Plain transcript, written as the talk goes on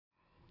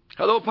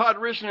Hello,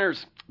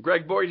 Podrishners.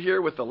 Greg Boyd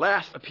here with the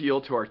last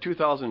appeal to our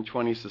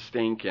 2020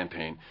 Sustain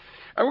campaign.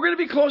 And we're going to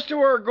be close to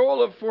our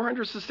goal of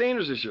 400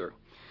 sustainers this year.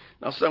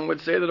 Now, some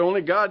would say that only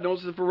God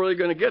knows if we're really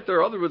going to get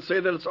there. Others would say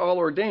that it's all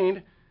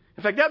ordained.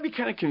 In fact, that'd be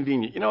kind of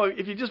convenient. You know,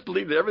 if you just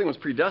believed that everything was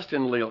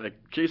predestined, like,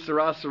 que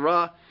sera,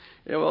 sera,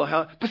 yeah,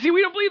 well, but see,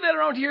 we don't believe that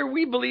around here.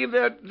 We believe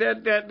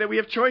that we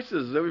have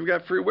choices, that we've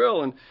got free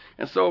will,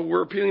 and so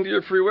we're appealing to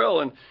your free will,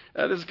 and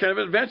this is kind of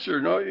an adventure.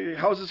 You know,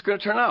 how is this going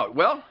to turn out?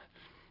 Well,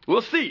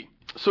 we'll see.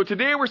 So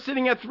today we're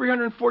sitting at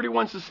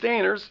 341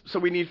 sustainers, so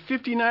we need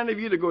 59 of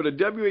you to go to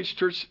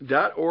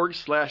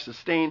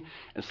whchurch.org/sustain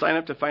and sign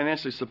up to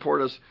financially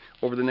support us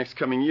over the next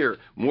coming year.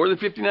 More than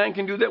 59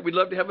 can do that. We'd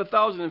love to have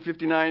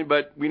 1,059,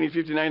 but we need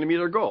 59 to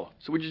meet our goal.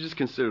 So would you just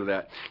consider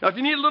that? Now, if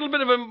you need a little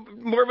bit of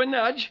more of a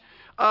nudge,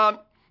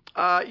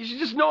 you should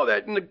just know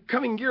that in the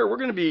coming year, we're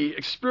going to be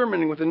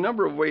experimenting with a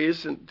number of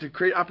ways to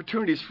create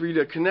opportunities for you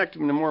to connect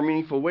in more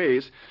meaningful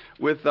ways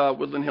with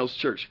Woodland Hills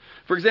Church.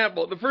 For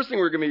example, the first thing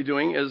we're going to be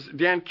doing is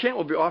Dan Kent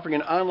will be offering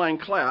an online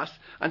class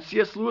on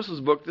C.S. Lewis's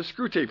book, The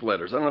Screwtape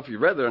Letters. I don't know if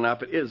you've read that or not,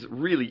 but it is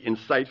really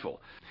insightful.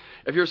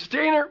 If you're a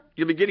sustainer,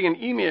 you'll be getting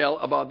an email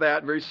about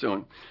that very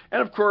soon.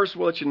 And, of course,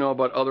 we'll let you know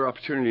about other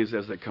opportunities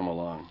as they come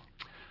along.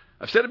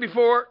 I've said it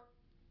before,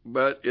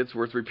 but it's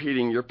worth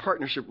repeating. Your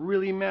partnership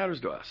really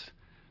matters to us.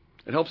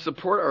 It helps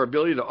support our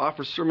ability to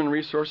offer sermon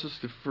resources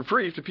for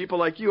free to people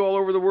like you all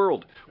over the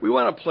world. We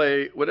want to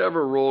play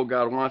whatever role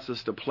God wants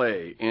us to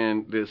play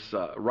in this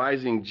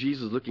rising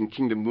Jesus-looking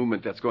kingdom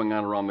movement that's going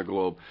on around the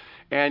globe.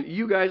 And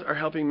you guys are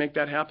helping make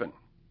that happen.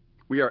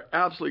 We are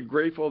absolutely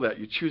grateful that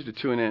you choose to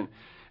tune in.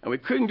 And we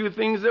couldn't do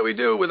things that we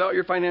do without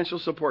your financial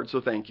support,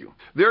 so thank you.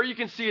 There you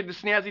can see the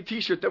snazzy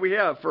T-shirt that we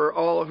have for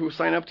all who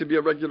sign up to be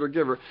a regular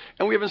giver.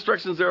 And we have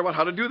instructions there about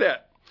how to do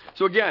that.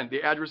 So again,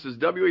 the address is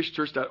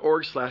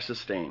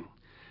whchurch.org/sustain.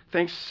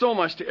 Thanks so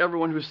much to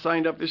everyone who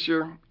signed up this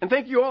year. And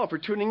thank you all for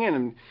tuning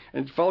in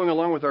and following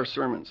along with our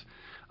sermons.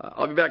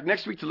 I'll be back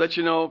next week to let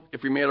you know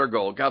if we made our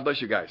goal. God bless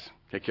you guys.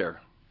 Take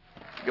care.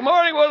 Good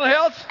morning, Woodland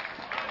Hills.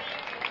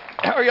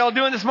 How are y'all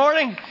doing this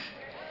morning?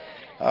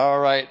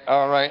 All right.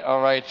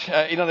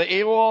 The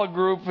AWOL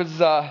group is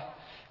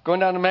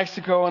going down to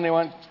Mexico, and they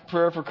want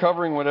prayer for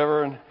covering,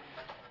 whatever. And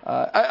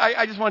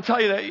I just want to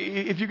tell you that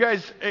if you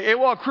guys,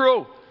 AWOL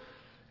crew,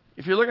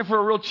 if you're looking for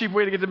a real cheap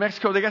way to get to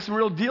Mexico, they got some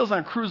real deals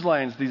on cruise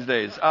lines these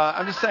days.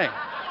 I'm just saying.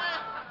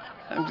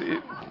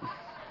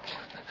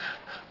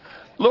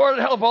 Lord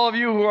help all of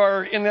you who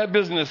are in that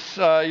business.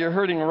 You're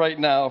hurting right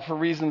now for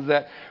reasons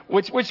that,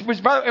 which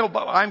by the way,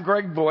 I'm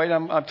Greg Boyd.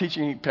 I'm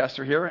teaching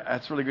pastor here.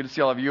 It's really good to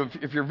see all of you.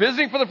 If you're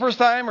visiting for the first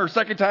time or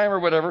second time or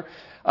whatever,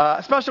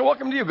 a special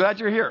welcome to you. Glad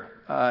you're here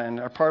and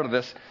are part of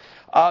this.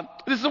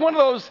 This is one of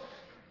those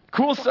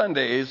cool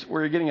Sundays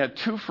where you're getting a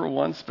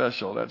 2-for-1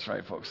 special. That's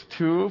right, folks.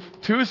 Two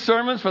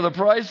sermons for the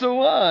price of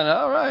one.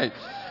 All right.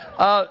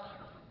 I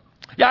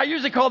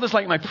usually call this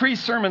like my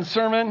pre-sermon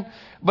sermon,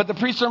 but the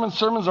pre-sermon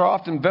sermons are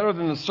often better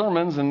than the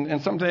sermons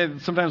and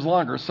sometimes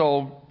longer.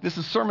 So this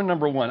is sermon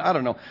number 1. I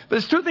don't know. But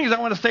there's 2 things I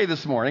want to say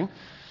this morning.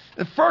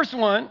 The first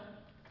one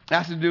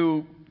has to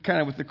do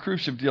kind of with the cruise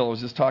ship deal I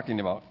was just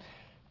talking about.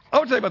 I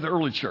want to tell you about the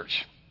early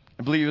church.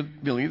 I believe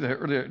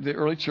the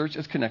early church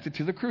is connected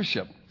to the cruise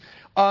ship.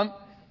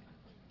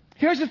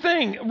 Here's the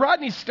thing.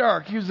 Rodney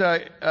Stark, he was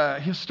a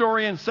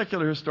historian,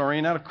 secular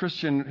historian, not a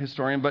Christian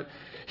historian, but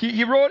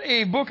he wrote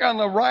a book on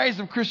the rise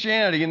of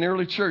Christianity in the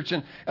early church.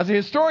 And as a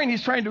historian,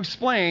 he's trying to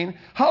explain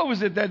how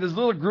is it that this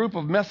little group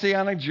of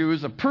Messianic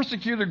Jews, a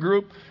persecuted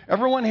group,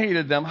 everyone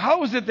hated them,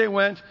 how is it they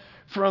went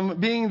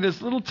from being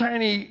this little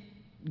tiny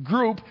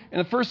group in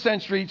the first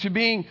century to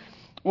being,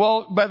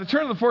 well, by the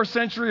turn of the 4th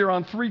century,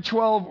 around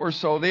 312 or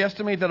so, they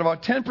estimate that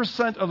about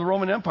 10% of the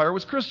Roman Empire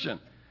was Christian.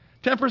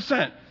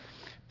 10%.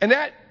 And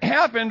that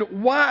happened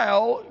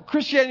while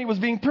Christianity was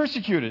being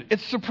persecuted.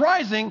 It's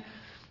surprising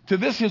to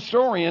this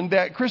historian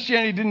that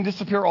Christianity didn't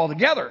disappear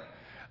altogether.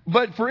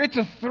 But for it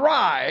to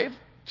thrive,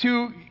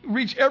 to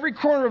reach every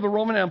corner of the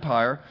Roman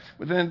Empire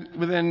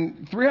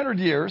within 300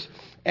 years,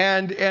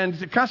 and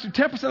to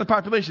constitute 10% of the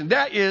population,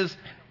 that is,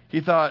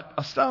 he thought,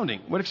 astounding.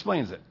 What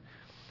explains it?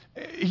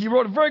 He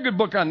wrote a very good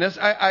book on this.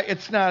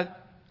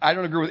 I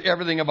don't agree with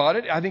everything about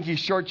it. I think he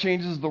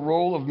shortchanges the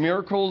role of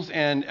miracles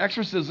and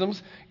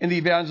exorcisms in the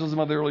evangelism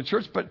of the early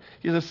church, but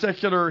he's a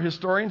secular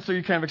historian, so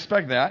you kind of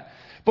expect that.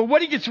 But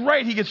what he gets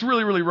right, he gets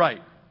really, really right.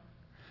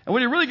 And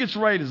what he really gets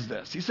right is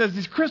this. He says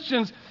these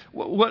Christians,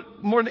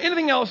 what more than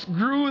anything else,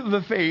 grew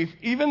the faith,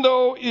 even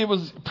though it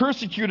was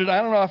persecuted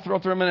on and off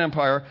throughout the Roman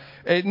Empire.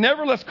 It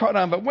nevertheless caught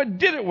on. But what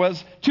did it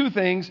was 2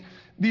 things.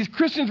 These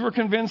Christians were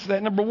convinced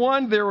that, number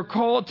 1, they were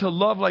called to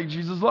love like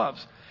Jesus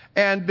loves.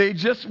 And they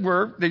just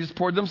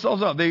poured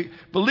themselves out. They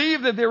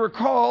believed that they were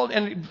called,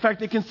 and in fact,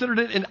 they considered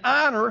it an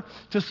honor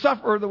to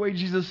suffer the way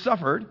Jesus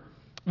suffered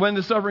when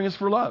the suffering is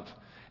for love.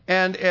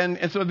 And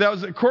so that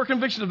was a core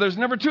conviction of theirs.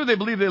 Number 2, they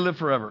believed they lived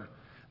forever.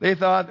 They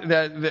thought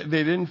that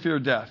they didn't fear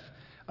death.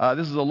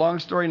 This is a long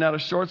story, not a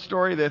short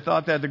story. They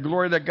thought that the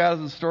glory that God has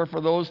in store for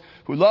those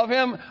who love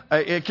Him,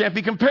 it can't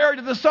be compared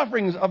to the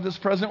sufferings of this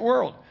present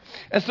world.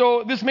 And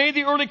so this made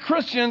the early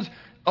Christians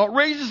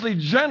outrageously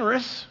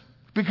generous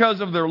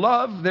because of their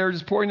love. They're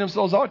just pouring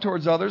themselves out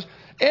towards others.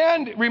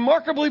 And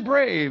remarkably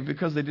brave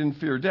because they didn't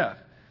fear death.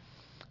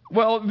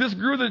 Well, this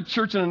grew the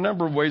church in a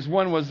number of ways.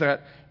 One was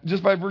that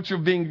just by virtue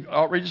of being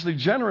outrageously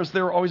generous,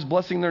 they were always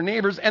blessing their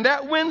neighbors, and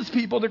that wins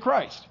people to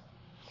Christ.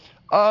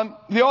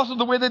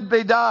 The way that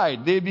they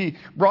died, they'd be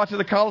brought to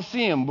the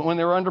Colosseum when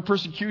they were under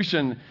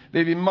persecution.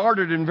 They'd be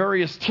martyred in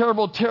various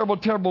terrible, terrible,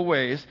 terrible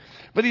ways.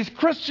 But these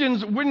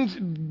Christians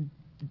wouldn't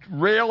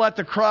rail at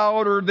the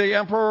crowd or the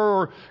emperor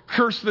or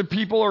curse the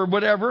people or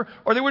whatever,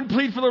 or they wouldn't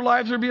plead for their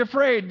lives or be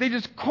afraid. They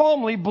just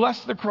calmly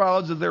blessed the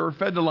crowds as they were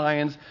fed to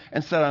lions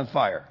and set on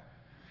fire.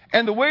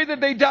 And the way that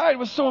they died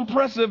was so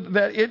impressive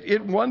that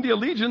it won the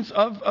allegiance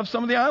of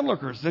some of the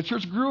onlookers. The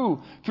church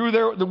grew through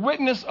the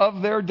witness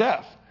of their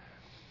death.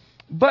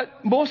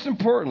 But most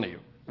importantly,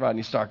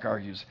 Rodney Stark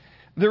argues,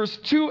 there's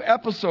 2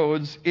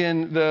 episodes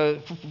in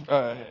the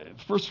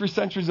first 3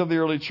 centuries of the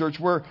early church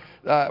where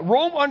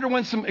Rome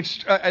underwent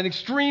an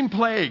extreme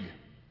plague.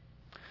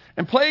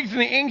 And plagues in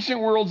the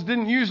ancient worlds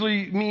didn't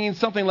usually mean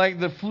something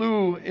like the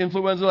flu,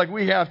 influenza like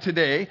we have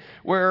today,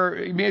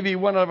 where maybe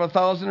 1 out of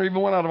 1,000 or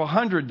even 1 out of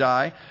 100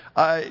 die.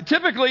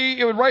 Typically,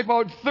 it would wipe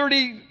out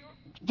 30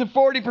 to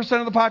 40%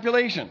 of the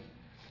population.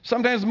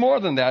 Sometimes more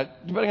than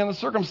that, depending on the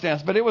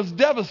circumstance. But it was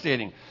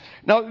devastating.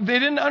 Now, they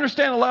didn't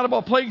understand a lot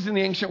about plagues in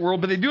the ancient world,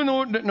 but they do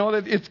know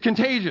that it's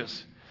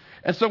contagious.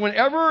 And so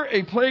whenever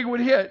a plague would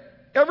hit,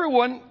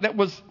 everyone that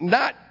was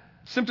not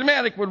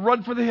symptomatic would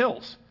run for the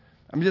hills.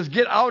 Just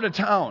get out of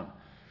town.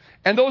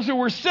 And those who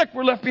were sick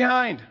were left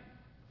behind,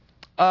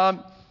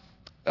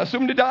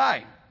 assumed to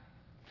die.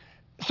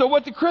 So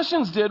what the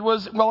Christians did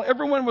was, while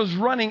everyone was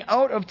running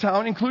out of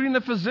town, including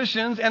the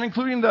physicians and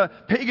including the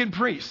pagan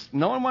priests,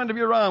 no one wanted to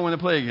be around when the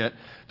plague hit,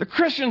 the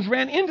Christians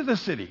ran into the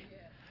city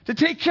to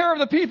take care of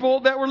the people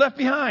that were left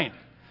behind,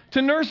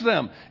 to nurse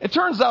them. It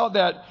turns out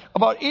that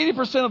about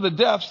 80% of the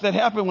deaths that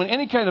happen when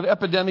any kind of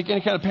epidemic,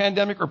 any kind of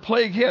pandemic or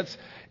plague hits,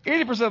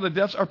 80% of the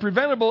deaths are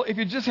preventable if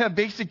you just have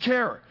basic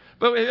care.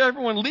 But if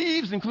everyone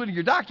leaves, including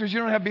your doctors, you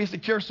don't have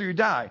basic care, so you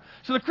die.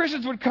 So the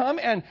Christians would come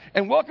and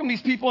welcome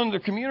these people into their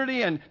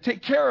community and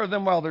take care of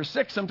them while they're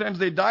sick. Sometimes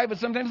they'd die, but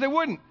sometimes they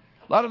wouldn't.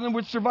 A lot of them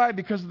would survive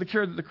because of the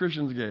care that the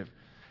Christians gave.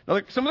 Now,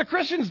 some of the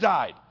Christians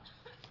died,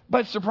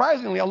 but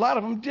surprisingly, a lot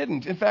of them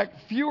didn't. In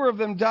fact, fewer of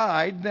them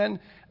died than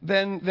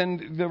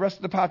the rest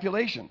of the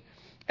population.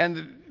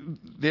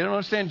 And they don't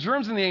understand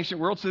germs in the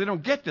ancient world, so they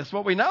don't get this.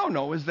 What we now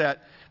know is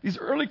that these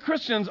early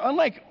Christians,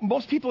 unlike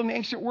most people in the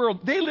ancient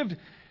world, they lived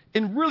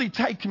in really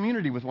tight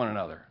community with one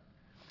another.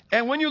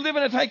 And when you live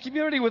in a tight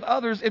community with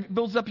others, it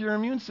builds up your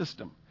immune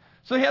system.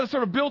 So they had a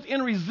sort of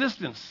built-in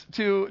resistance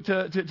to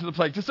the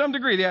plague. To some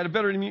degree, they had a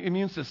better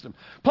immune system.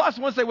 Plus,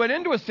 once they went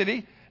into a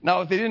city,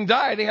 now if they didn't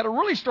die, they had a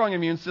really strong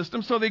immune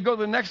system, so they'd go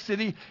to the next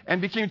city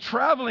and became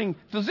traveling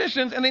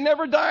physicians, and they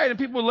never died. And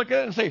people would look at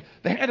it and say,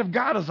 the hand of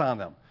God is on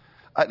them.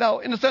 Now,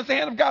 in a sense, the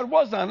hand of God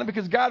was on them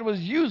because God was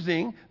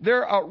using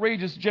their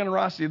outrageous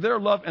generosity, their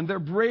love, and their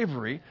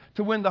bravery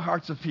to win the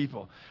hearts of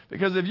people.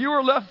 Because if you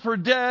were left for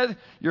dead,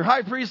 your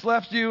high priest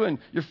left you, and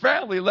your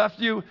family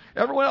left you,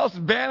 everyone else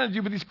abandoned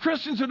you, but these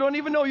Christians who don't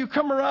even know you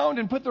come around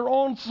and put their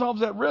own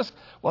selves at risk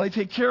while they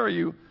take care of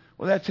you,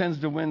 well, that tends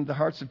to win the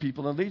hearts of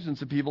people and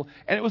allegiance of people.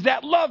 And it was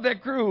that love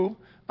that grew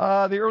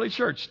the early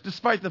church,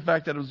 despite the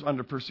fact that it was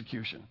under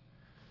persecution.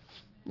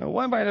 Now,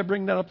 why might I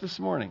bring that up this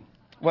morning?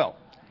 Well,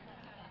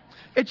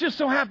 it just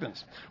so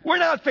happens. We're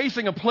not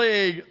facing a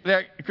plague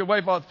that could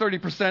wipe out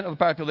 30% of the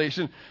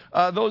population.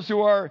 Those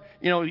who are,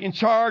 in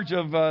charge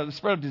of the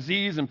spread of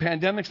disease and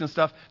pandemics and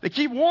stuff, they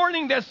keep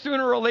warning that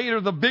sooner or later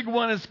the big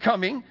one is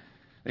coming.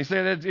 They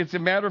say that it's a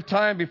matter of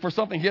time before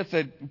something hits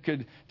that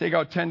could take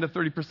out 10 to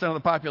 30% of the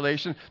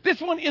population.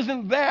 This one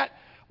isn't that,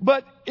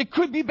 but it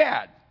could be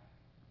bad.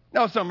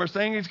 Now, some are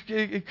saying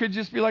it could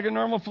just be like a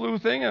normal flu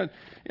thing.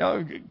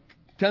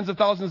 Tens of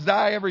thousands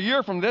die every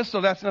year from this, so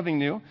that's nothing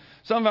new.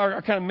 Some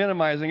are kind of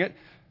minimizing it.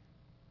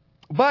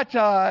 But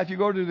if you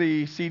go to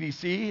the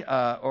CDC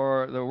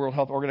or the World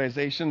Health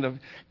Organization,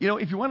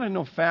 if you want to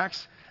know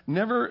facts,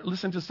 never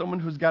listen to someone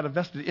who's got a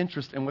vested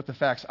interest in what the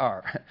facts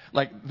are.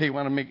 Like they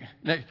want to make...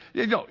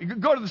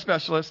 Go to the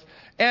specialist.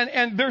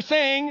 And they're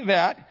saying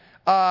that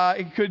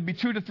it could be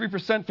 2 to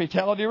 3%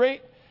 fatality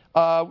rate,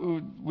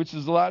 which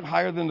is a lot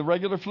higher than the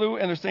regular flu.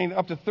 And they're saying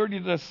up to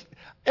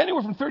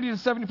anywhere from 30 to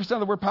 70% of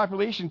the world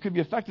population could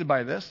be affected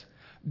by this.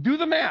 Do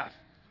the math.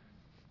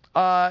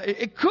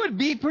 It could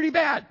be pretty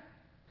bad.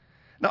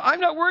 Now,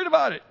 I'm not worried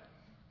about it,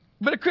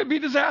 but it could be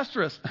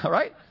disastrous, all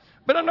right?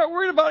 But I'm not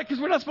worried about it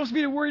because we're not supposed to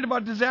be worried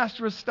about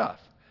disastrous stuff.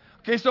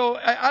 Okay, so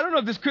I don't know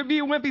if this could be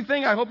a wimpy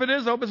thing. I hope it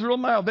is. I hope it's real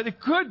mild. But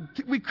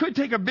we could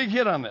take a big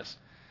hit on this.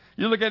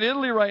 You look at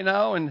Italy right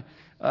now, and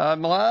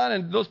Milan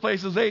and those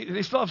places,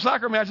 they still have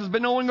soccer matches,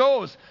 but no one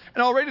goes.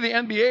 And already the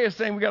NBA is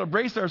saying we got to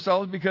brace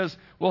ourselves because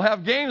we'll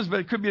have games, but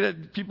it could be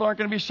that people aren't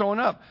going to be showing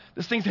up.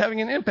 This thing's having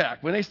an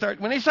impact. When they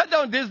shut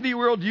down Disney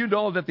World, you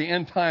know that the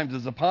end times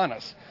is upon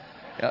us.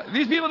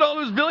 These people don't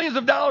lose billions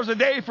of dollars a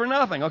day for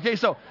nothing. Okay,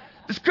 so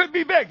this could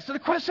be big. So the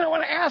question I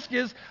want to ask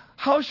is,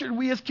 how should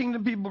we as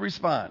kingdom people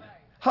respond?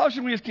 How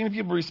should we as kingdom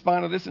people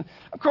respond to this? And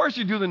of course,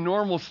 you do the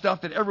normal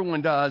stuff that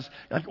everyone does,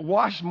 like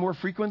wash more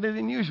frequently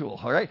than usual,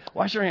 all right?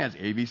 Wash your hands,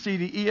 A, B, C,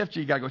 D, E, F,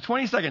 G. You got to go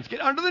 20 seconds. Get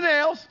under the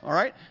nails, all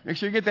right? Make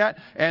sure you get that.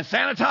 And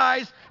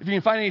sanitize, if you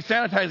can find any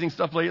sanitizing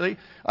stuff lately.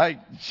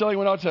 Shelly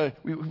went out to,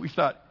 we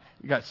thought,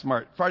 we got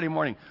smart. Friday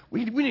morning,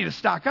 we need to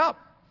stock up.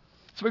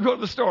 So we go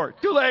to the store.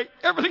 Too late.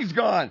 Everything's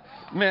gone.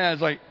 Man,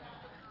 it's like,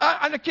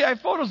 I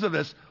have photos of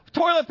this.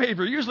 Toilet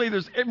paper. Usually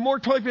there's more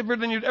toilet paper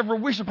than you'd ever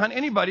wish upon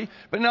anybody,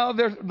 but now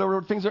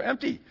the things are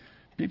empty.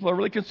 People are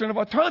really concerned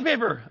about toilet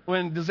paper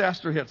when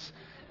disaster hits.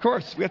 Of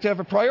course, we have to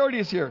have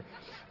priorities here.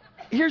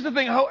 Here's the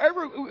thing.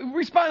 However, we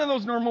respond in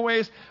those normal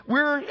ways.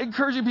 We're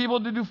encouraging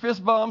people to do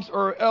fist bumps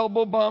or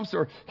elbow bumps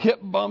or hip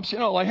bumps.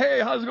 Like, hey,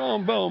 how's it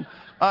going? Boom.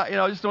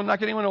 Just don't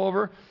knock anyone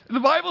over. The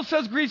Bible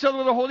says greet each other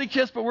with a holy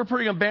kiss, but we're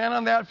putting a ban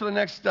on that for the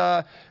next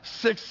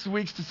 6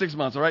 weeks to 6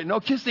 months. All right?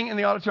 No kissing in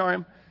the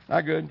auditorium.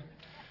 Not good.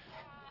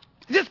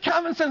 Just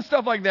common sense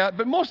stuff like that.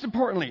 But most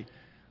importantly,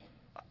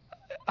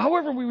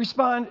 however we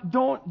respond,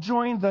 don't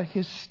join the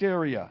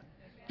hysteria.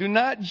 Do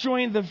not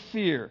join the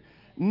fear.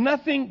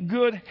 Nothing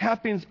good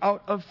happens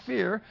out of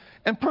fear.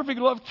 And perfect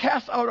love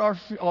casts out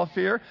all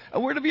fear.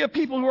 And we're to be a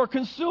people who are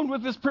consumed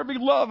with this perfect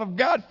love of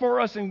God for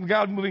us and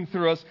God moving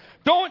through us.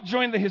 Don't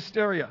join the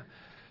hysteria.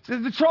 So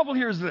the trouble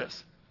here is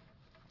this.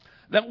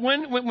 That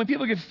when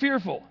people get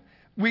fearful,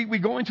 we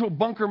go into a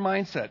bunker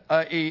mindset,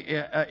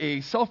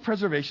 a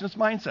self-preservationist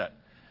mindset.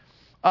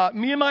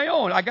 Me and my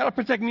own. I got to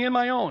protect me and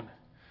my own.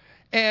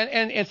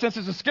 And since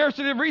there's a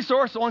scarcity of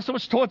resource, only so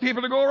much toilet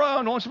paper to go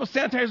around, only so much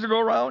sanitizer to go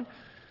around,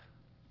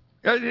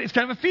 it's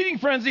kind of a feeding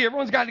frenzy.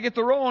 Everyone's got to get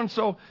their own.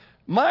 So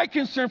my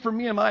concern for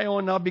me and my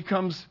own now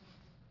becomes,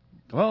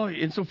 well,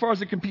 insofar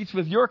as it competes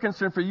with your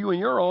concern for you and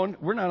your own,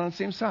 we're not on the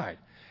same side.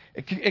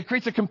 It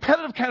creates a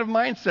competitive kind of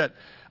mindset,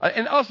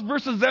 an us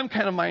versus them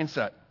kind of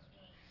mindset.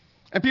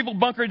 And people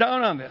bunker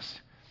down on this.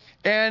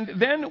 And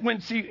then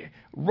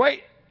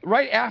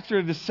right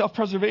after this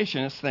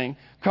self-preservationist thing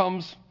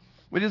comes,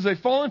 it is a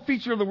fallen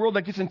feature of the world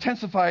that gets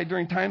intensified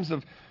during times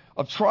of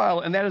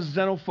trial, and that is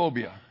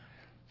xenophobia.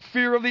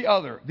 Fear of the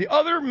other. The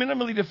other,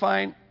 minimally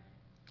defined,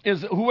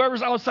 is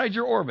whoever's outside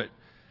your orbit.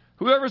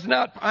 Whoever's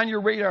not on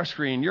your radar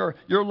screen, your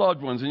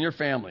loved ones and your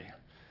family.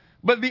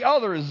 But the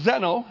other,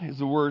 xeno, is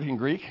the word in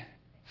Greek.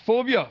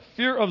 Phobia,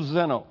 fear of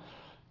xeno.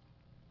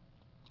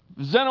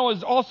 Xeno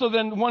is also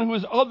then one who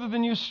is other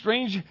than you,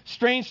 strange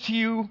to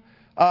you,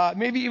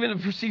 maybe even a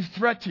perceived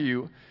threat to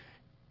you.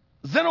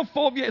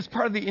 Xenophobia is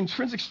part of the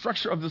intrinsic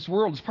structure of this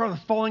world. It's part of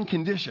the fallen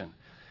condition.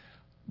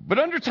 But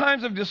under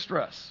times of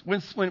distress,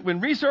 when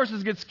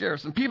resources get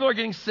scarce and people are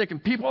getting sick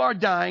and people are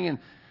dying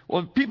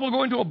and people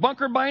go into a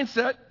bunker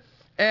mindset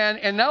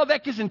and now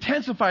that gets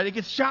intensified. It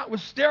gets shot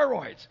with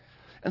steroids.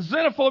 And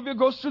xenophobia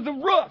goes through the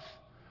roof.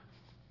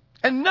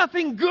 And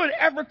nothing good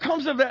ever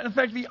comes of that. In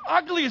fact, the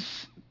ugliest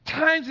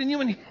times in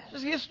human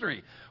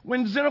history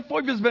when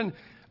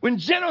when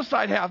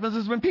genocide happens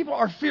is when people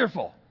are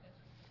fearful.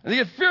 And they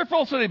get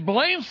fearful, so they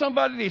blame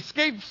somebody, they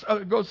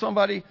scapegoat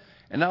somebody,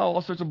 and now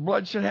all sorts of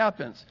bloodshed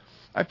happens.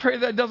 I pray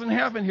that doesn't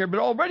happen here, but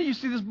already you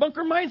see this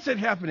bunker mindset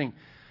happening.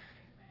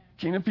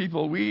 Kingdom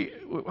people,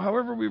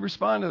 however we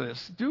respond to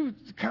this, do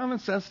common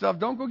sense stuff.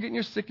 Don't go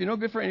getting sick. You're no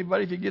good for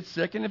anybody if you get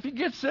sick. And if you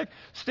get sick,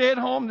 stay at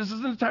home. This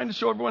isn't the time to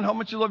show everyone how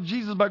much you love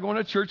Jesus by going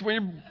to church when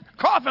you're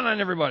coughing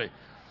on everybody.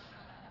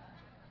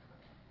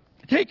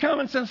 Take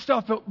common sense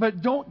stuff,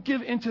 but don't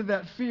give into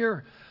that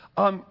fear.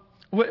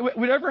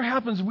 Whatever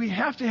happens, we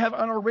have to have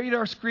on our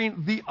radar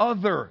screen the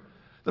other,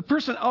 the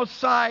person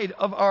outside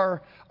of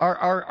our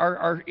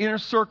inner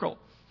circle.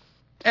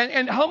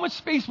 And how much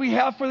space we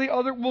have for the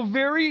other will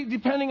vary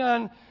depending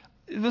on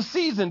the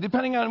season,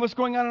 depending on what's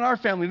going on in our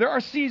family. There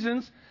are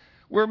seasons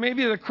where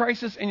maybe the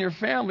crisis in your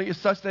family is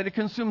such that it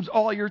consumes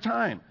all your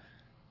time.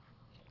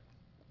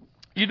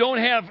 You don't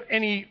have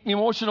any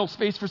emotional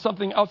space for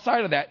something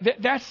outside of that.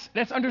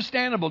 That's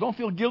understandable. Don't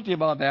feel guilty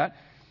about that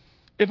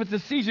if it's a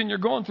season you're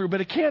going through,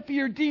 but it can't be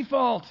your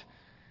default.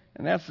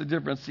 And that's the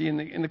difference. See,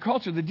 in the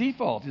culture, the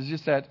default is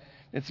just that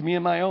it's me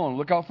and my own.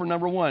 Look out for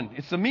number one.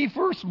 It's the me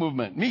first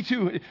movement. Me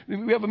too.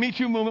 We have a me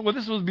too movement. Well,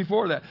 this was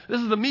before that.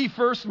 This is the me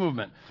first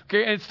movement.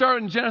 Okay, and it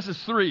started in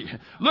Genesis 3.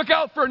 Look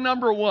out for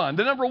number one,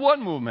 the number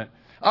one movement.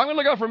 I'm going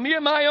to look out for me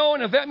and my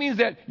own. If that means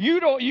that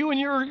you and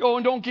your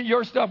own don't get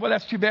your stuff, well,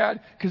 that's too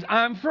bad because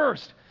I'm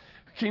first.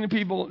 Kingdom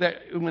people,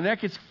 when that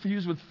gets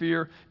fused with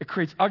fear, it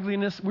creates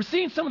ugliness. We're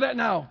seeing some of that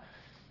now.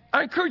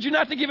 I encourage you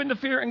not to give in to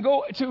fear and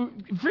go to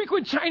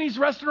frequent Chinese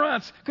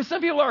restaurants because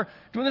some people are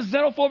doing this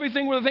xenophobia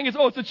thing where the thing is,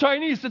 it's the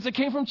Chinese since it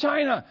came from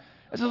China.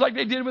 This is like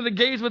they did with the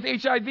gays with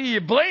HIV. You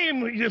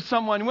blame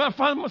someone. You want to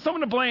find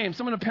someone to blame,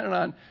 someone to pin it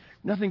on.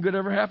 Nothing good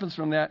ever happens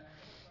from that.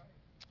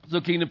 So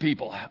kingdom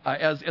people,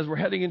 as we're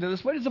heading into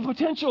this, what is a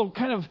potential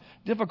kind of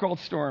difficult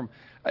storm?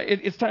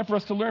 It's time for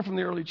us to learn from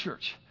the early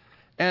church.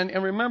 And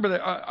remember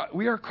that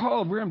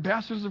we're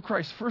ambassadors of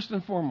Christ, first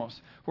and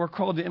foremost, who are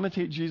called to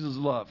imitate Jesus'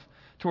 love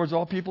towards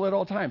all people at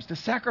all times, to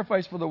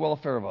sacrifice for the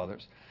welfare of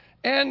others.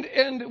 And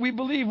we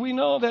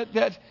know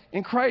that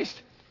in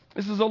Christ,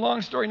 this is a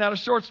long story, not a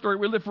short story.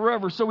 We live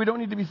forever, so we don't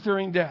need to be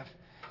fearing death.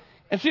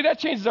 And see, that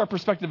changes our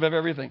perspective of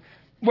everything.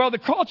 While the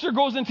culture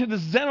goes into the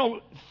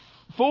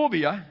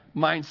xenophobia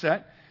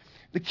mindset,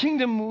 the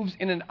kingdom moves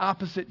in an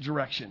opposite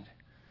direction.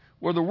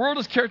 Where the world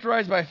is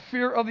characterized by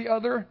fear of the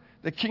other,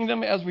 the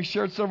kingdom, as we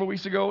shared several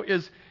weeks ago,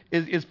 is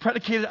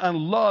predicated on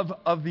love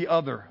of the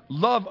other.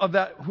 Love of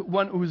that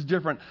one who is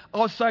different,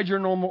 outside your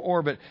normal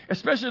orbit.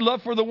 Especially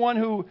love for the one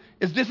who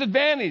is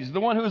disadvantaged, the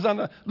one who is on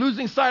the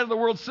losing side of the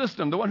world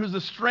system, the one who's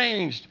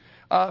estranged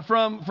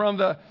from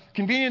the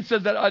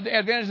conveniences, that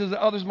advantages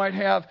that others might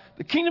have.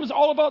 The kingdom is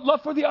all about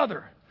love for the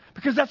other,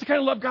 because that's the kind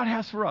of love God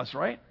has for us,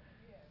 right?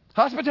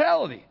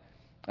 Hospitality.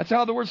 That's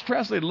how the word's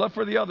translated, love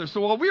for the other.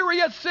 So while we were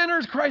yet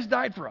sinners, Christ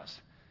died for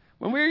us.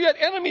 When we were yet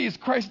enemies,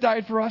 Christ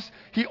died for us.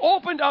 He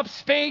opened up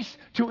space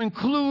to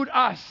include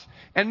us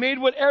and made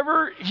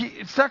whatever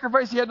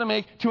sacrifice he had to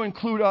make to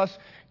include us.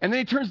 And then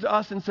he turns to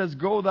us and says,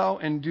 go thou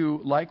and do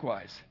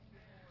likewise.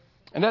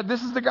 And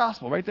this is the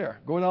gospel right there.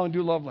 Go thou and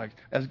do love like.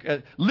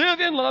 Live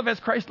in love as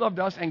Christ loved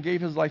us and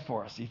gave his life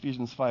for us.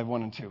 Ephesians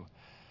 5:1 and 2.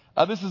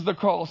 This is the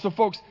call. So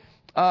folks,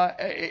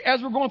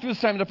 as we're going through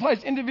this time, it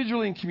applies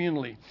individually and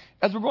communally.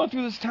 As we're going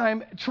through this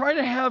time, try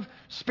to have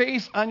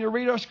space on your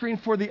radar screen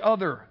for the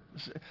other.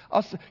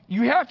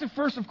 You have to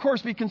first, of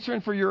course, be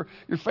concerned for your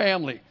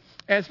family,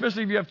 and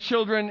especially if you have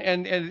children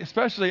and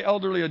especially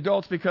elderly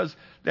adults, because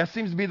that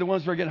seems to be the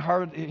ones who are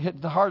getting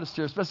hit the hardest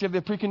here, especially if they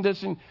have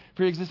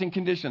pre-existing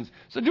conditions.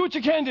 So do what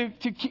you can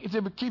to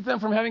keep them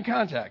from having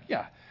contact.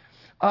 Yeah,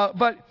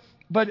 but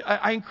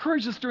I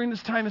encourage us during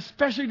this time,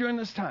 especially during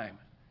this time,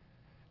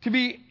 to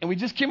be, and we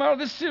just came out of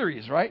this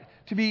series, right?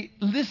 To be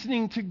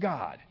listening to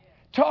God,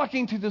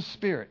 talking to the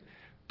Spirit,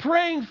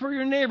 praying for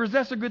your neighbors.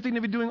 That's a good thing to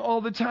be doing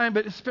all the time,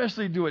 but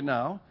especially do it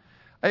now.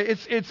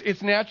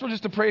 It's natural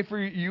just to pray for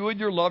you and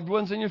your loved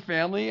ones and your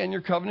family and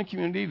your covenant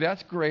community.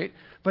 That's great,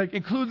 but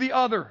include the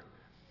other.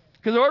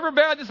 Because however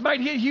bad this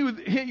might hit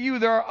you,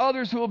 there are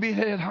others who will be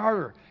hit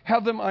harder.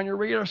 Have them on your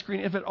radar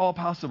screen if at all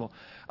possible.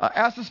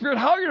 Ask the Spirit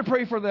how you're going to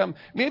pray for them.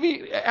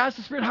 Maybe ask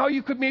the Spirit how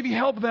you could maybe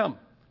help them,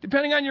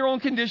 depending on your own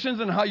conditions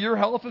and how your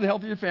health and the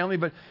health of your family.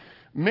 But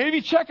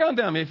maybe check on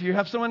them if you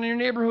have someone in your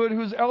neighborhood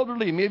who's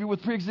elderly, maybe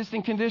with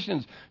pre-existing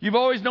conditions. You've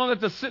always known that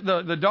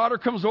the daughter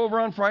comes over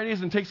on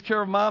Fridays and takes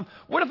care of mom.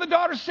 What if the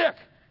daughter's sick?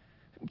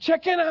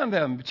 Check in on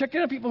them. Check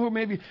in on people who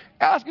maybe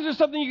ask if there's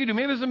something you could do.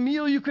 Maybe there's a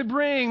meal you could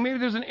bring. Maybe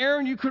there's an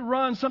errand you could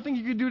run, something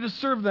you could do to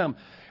serve them.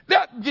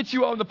 That gets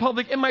you out in the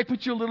public. It might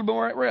put you a little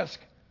more at risk.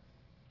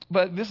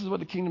 But this is what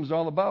the kingdom is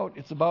all about.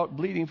 It's about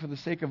bleeding for the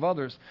sake of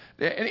others.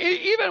 And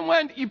even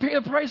when you pay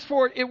a price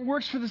for it, it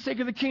works for the sake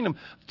of the kingdom.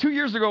 2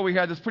 years ago, we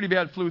had this pretty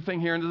bad flu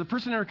thing here, and there's a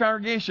person in our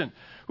congregation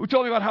who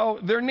told me about how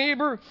their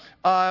neighbor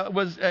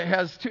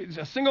has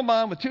a single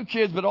mom with 2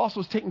 kids, but also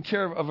was taking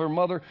care of her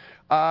mother.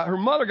 Her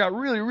mother got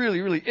really, really,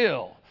 really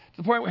ill, to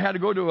the point we had to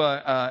go to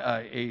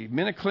a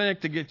minute clinic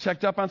to get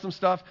checked up on some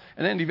stuff,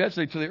 and then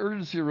eventually to the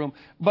emergency room.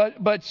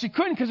 But she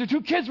couldn't because her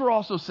 2 kids were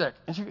also sick.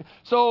 And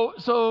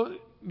so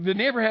the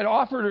neighbor had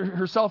offered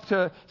herself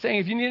to saying,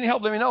 if you need any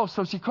help, let me know.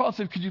 So she called and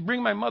said, could you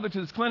bring my mother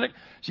to this clinic?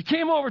 She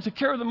came over, took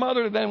care of the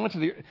mother, then went to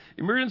the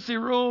emergency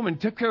room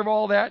and took care of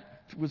all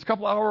that. It was a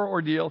couple-hour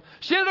ordeal.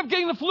 She ended up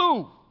getting the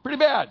flu pretty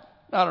bad.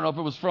 I don't know if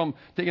it was from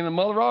taking the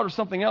mother out or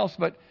something else,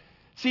 but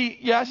see,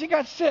 yeah, she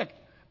got sick.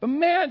 But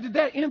man, did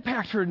that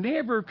impact her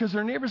neighbor, because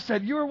her neighbor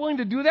said, you were willing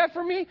to do that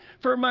for me?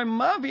 For my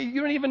mom?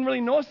 You don't even really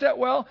know us that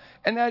well.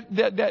 And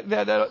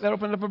that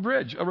opened up a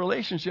bridge, a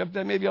relationship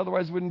that maybe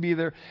otherwise wouldn't be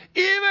there.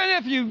 Even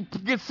if you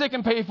get sick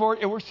and pay for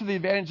it, it works to the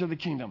advantage of the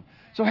kingdom.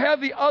 So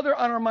have the other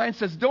on our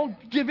mindsets.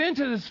 Don't give in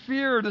to this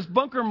fear, this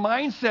bunker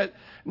mindset.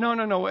 No.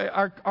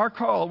 Our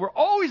call, we're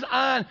always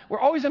on. We're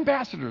always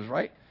ambassadors,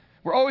 right?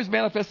 We're always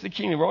manifesting the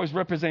kingdom. We're always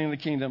representing the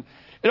kingdom.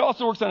 It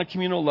also works on a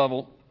communal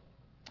level.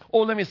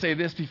 Oh, let me say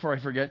this before I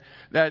forget,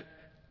 that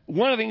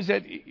one of the things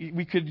that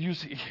we could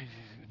use,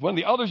 one of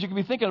the others you could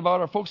be thinking about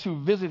are folks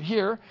who visit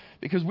here,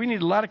 because we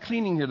need a lot of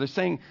cleaning here. They're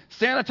saying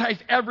sanitize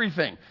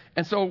everything.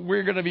 And so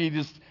we're going to be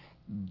just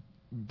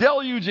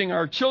deluging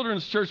our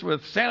children's church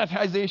with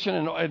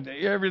sanitization and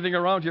everything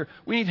around here.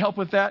 We need help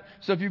with that.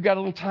 So if you've got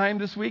a little time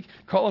this week,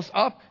 call us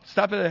up,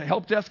 stop at a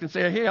help desk and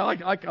say, hey,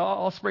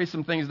 I'll spray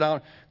some things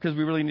down, because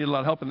we really need a lot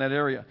of help in that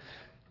area.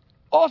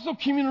 Also,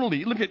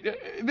 communally, look at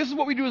this is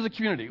what we do as a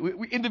community.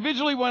 We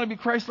individually want to be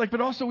Christ-like,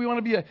 but also we want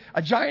to be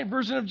a giant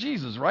version of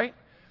Jesus, right?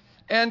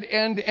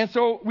 And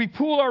so we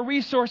pool our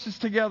resources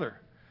together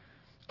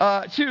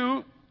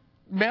to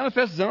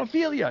manifest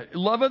xenophilia,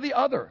 love of the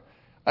other,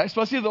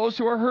 especially those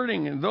who are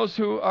hurting and those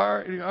who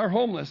are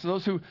homeless,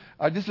 those who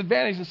are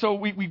disadvantaged. And so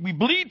we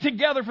bleed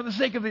together for the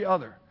sake of the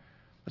other.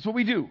 That's what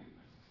we do.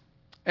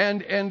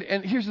 And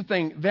here's the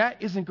thing,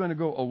 that isn't going to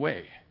go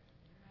away.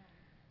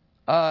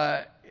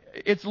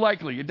 it's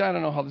likely, I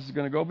don't know how this is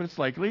going to go, but it's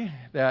likely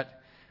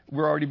that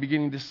we're already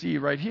beginning to see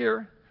right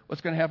here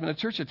what's going to happen to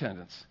church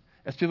attendance.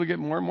 As people get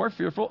more and more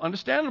fearful,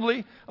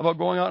 understandably, about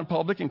going out in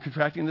public and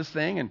contracting this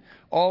thing and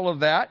all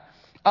of that.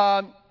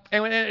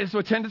 And so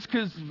attendance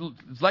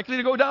is likely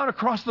to go down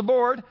across the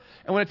board.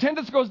 And when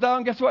attendance goes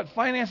down, guess what?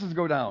 Finances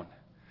go down.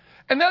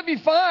 And that'd be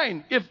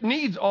fine if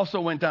needs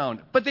also went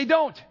down. But they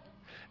don't.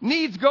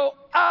 Needs go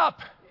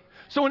up.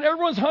 So when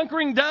everyone's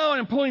hunkering down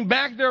and pulling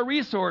back their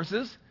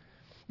resources,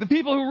 the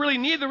people who really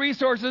need the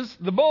resources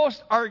the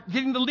most are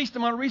getting the least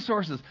amount of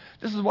resources.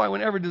 This is why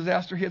whenever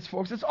disaster hits,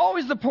 folks, it's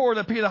always the poor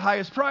that pay the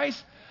highest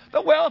price.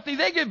 The wealthy,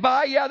 they get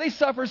by. Yeah, they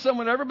suffer some,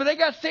 whatever, but they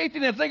got safety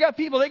nets. They got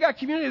people. They got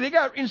community. They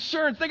got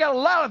insurance. They got a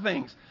lot of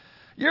things.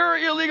 Your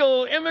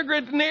illegal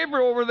immigrant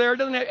neighbor over there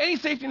doesn't have any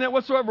safety net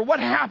whatsoever. What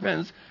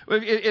happens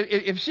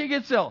if she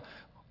gets ill?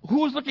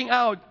 Who's looking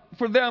out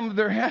for them?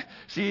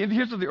 See,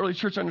 here's what the early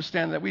church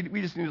understand, that we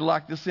just need to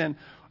lock this in.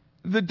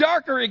 The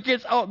darker it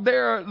gets out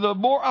there, the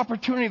more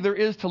opportunity there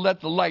is to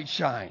let the light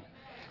shine.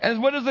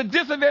 And what is the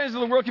disadvantage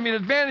of the world can be an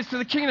advantage to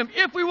the kingdom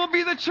if we will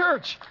be the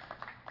church,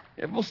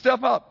 if we'll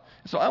step up.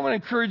 So I want to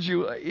encourage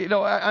you.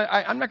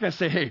 I'm not going to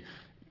say, hey,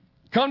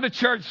 come to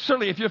church.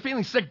 Certainly, if you're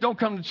feeling sick, don't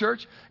come to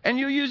church. And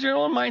you use your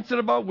own mindset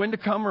about when to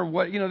come or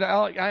what.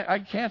 I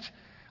can't.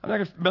 I'm not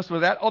going to mess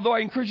with that. Although I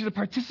encourage you to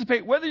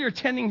participate, whether you're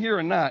attending here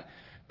or not.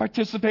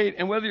 Participate,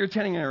 and whether you're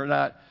attending here or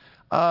not,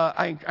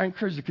 I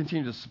encourage you to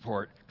continue to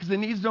support. Because the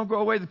needs don't go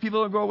away. The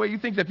people don't go away. You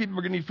think that people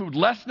are going to need food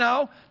less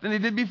now than they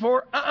did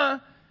before?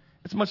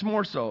 It's much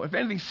more so. If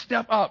anything,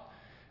 step up.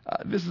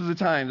 This is the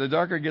time. The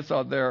darker it gets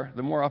out there,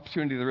 the more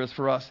opportunity there is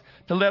for us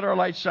to let our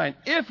light shine.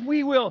 If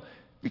we will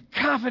be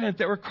confident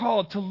that we're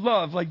called to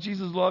love like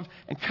Jesus loved,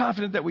 and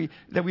confident that we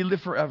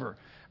live forever.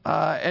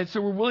 And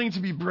so we're willing to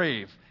be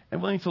brave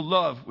and willing to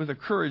love with a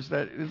courage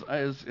that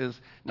is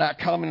not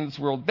common in this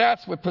world.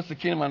 That's what puts the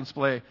kingdom on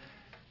display.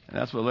 And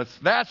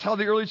that's how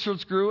the early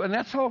church grew, and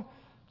that's how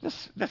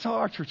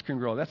our church can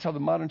grow. That's how the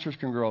modern church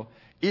can grow,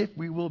 if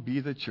we will be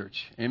the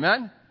church.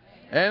 Amen?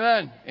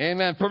 Amen.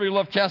 Amen. Perfect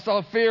love casts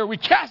out fear. We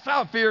cast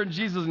out fear in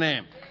Jesus'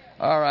 name.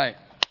 All right.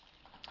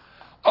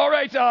 All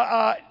right.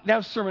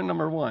 That's sermon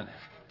number 1.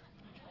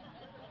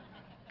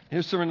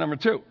 Here's sermon number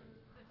 2.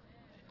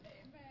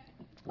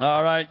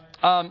 All right.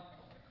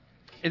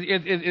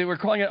 We're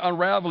calling it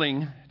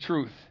Unraveling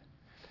Truth.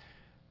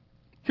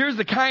 Here's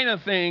the kind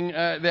of thing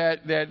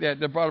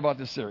that brought about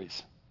this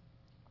series.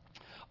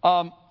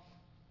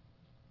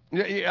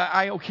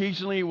 I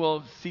occasionally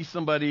will see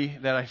somebody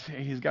that I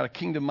say he's got a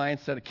kingdom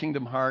mindset, a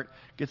kingdom heart,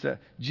 gets a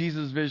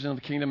Jesus vision of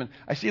the kingdom, and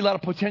I see a lot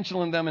of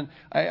potential in them, and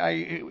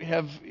I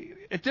have,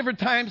 at different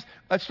times,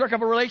 I've struck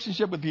up a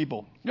relationship with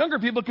people, younger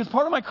people, because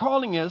part of my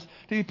calling is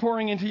to be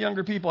pouring into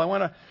younger people. I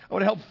want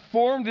to help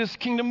form this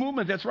kingdom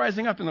movement that's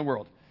rising up in the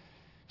world.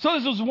 So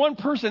this was one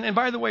person, and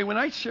by the way, when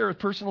I share a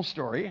personal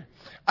story,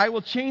 I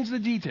will change the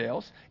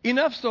details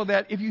enough so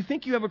that if you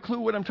think you have a clue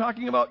what I'm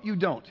talking about, you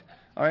don't.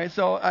 All right,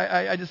 so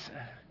I just...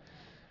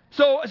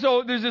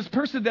 So there's this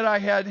person that I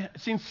had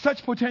seen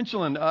such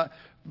potential in,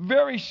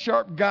 very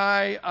sharp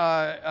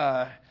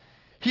guy.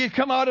 He had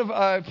come out of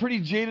a pretty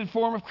jaded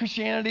form of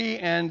Christianity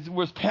and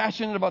was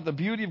passionate about the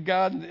beauty of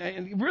God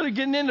and really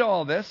getting into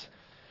all this.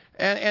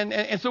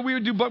 And so we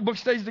would do book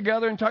studies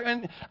together and talk.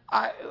 And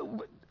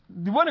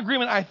the one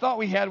agreement I thought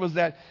we had was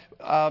that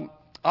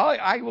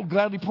I will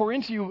gladly pour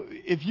into you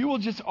if you will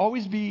just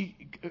always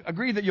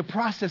agree that you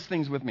process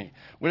things with me.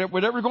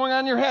 Whatever's going on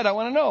in your head, I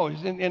want to know.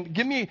 And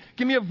give me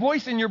a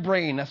voice in your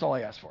brain. That's all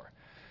I asked for.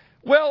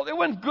 Well, it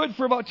went good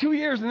for about 2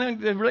 years, and then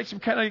the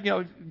relationship kind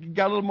of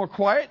got a little more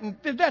quiet, and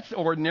that's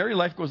ordinary.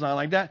 Life goes on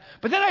like that.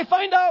 But then I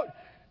find out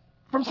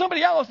from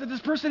somebody else that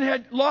this person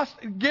had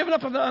given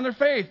up on their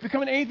faith,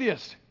 become an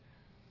atheist.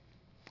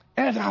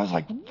 And I was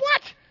like,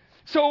 what?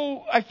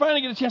 So I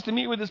finally get a chance to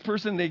meet with this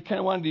person. They kind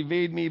of wanted to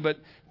evade me, but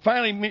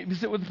finally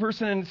sit with the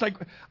person, and it's like,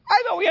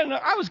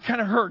 I was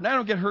kind of hurt, and I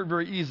don't get hurt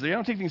very easily. I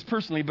don't take things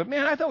personally, but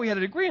man, I thought we had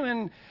an agreement,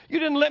 and you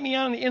didn't let me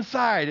on the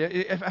inside.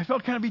 I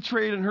felt kind of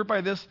betrayed and hurt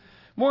by this.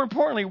 More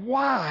importantly,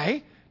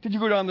 why did you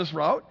go down this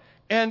route?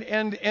 And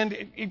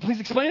please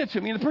explain it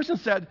to me. And the person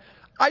said,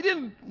 I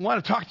didn't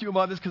want to talk to you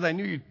about this because I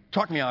knew you'd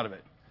talk me out of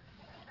it.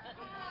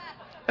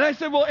 And I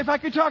said, well, if I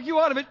could talk you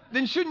out of it,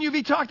 then shouldn't you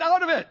be talked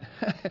out of it?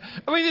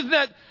 I mean, isn't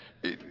that...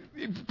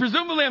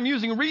 Presumably I'm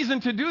using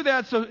reason to do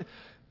that. So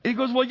he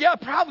goes, well, yeah,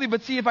 probably.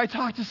 But see, if I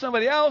talk to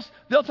somebody else,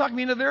 they'll talk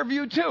me into their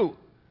view too.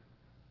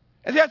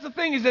 And that's the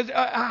thing. He says,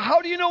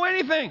 how do you know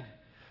anything?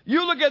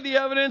 You look at the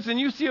evidence and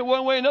you see it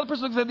one way. Another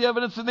person looks at the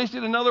evidence and they see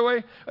it another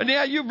way. And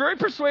yeah, you're very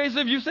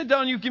persuasive. You sit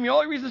down, you give me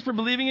all the reasons for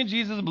believing in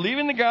Jesus,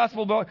 believing in the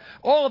gospel,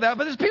 all of that.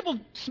 But there's people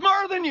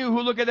smarter than you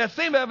who look at that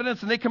same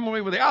evidence and they come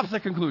away with the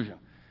opposite conclusion.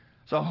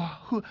 So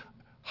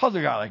how's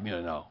a guy like me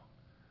to know?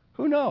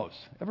 Who knows?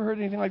 Ever heard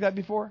anything like that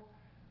before?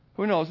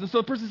 Who knows? And so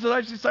the person says,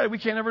 I just decided we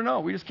can't ever know.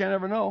 We just can't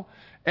ever know.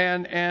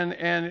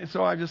 And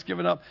so I've just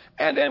given up.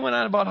 And then went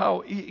on about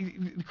how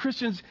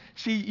Christians,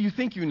 see, you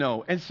think you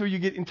know. And so you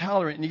get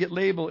intolerant and you get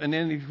labeled. And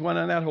then he went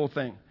on that whole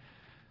thing.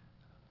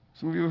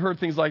 Some of you have heard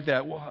things like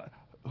that. Well,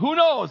 Who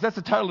knows? That's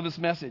the title of this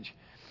message.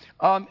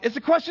 It's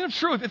a question of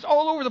truth. It's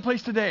all over the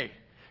place today.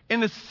 In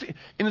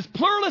this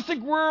pluralistic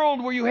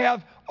world where you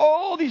have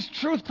all these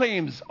truth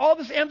claims, all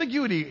this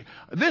ambiguity.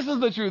 This is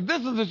the truth.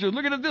 This is the truth.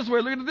 Look at it this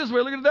way. Look at it this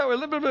way. Look at it that way.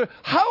 Blah, blah, blah.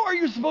 How are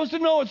you supposed to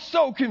know? It's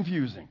so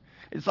confusing.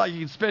 It's like you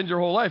can spend your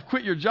whole life,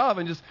 quit your job,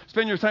 and just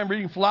spend your time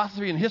reading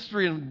philosophy and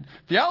history and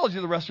theology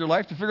the rest of your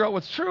life to figure out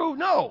what's true.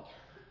 No.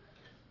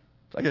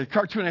 It's like a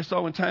cartoon I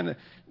saw one time.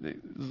 There's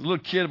a little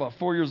kid about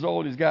 4 years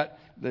old. He's got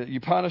the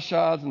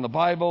Upanishads and the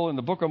Bible and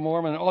the Book of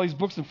Mormon and all these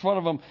books in front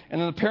of him.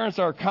 And then the parents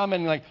are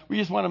commenting like, we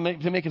just want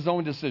to make his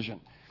own decision.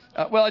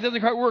 Well, it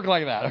doesn't quite work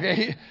like that,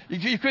 okay?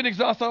 You couldn't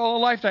exhaust that all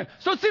in a lifetime.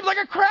 So it seems like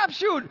a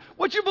crapshoot.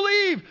 What you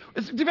believe,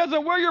 it depends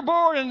on where you're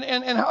born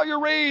and how you're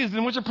raised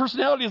and what your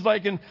personality is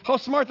like and how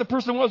smart the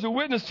person was who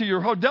witnessed to you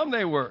or how dumb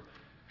they were.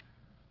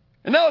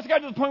 And now it's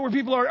gotten to the point where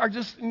people are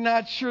just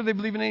not sure they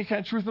believe in any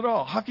kind of truth at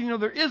all. How can you know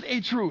there is a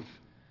truth?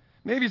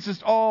 Maybe it's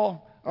just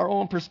all our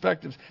own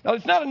perspectives. Now,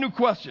 it's not a new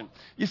question.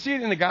 You see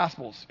it in the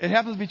Gospels. It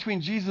happens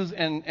between Jesus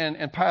and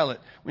Pilate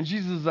when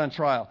Jesus is on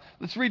trial.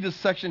 Let's read this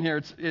section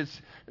here.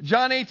 It's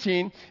John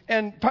 18.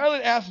 And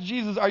Pilate asks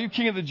Jesus, are you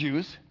king of the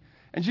Jews?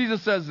 And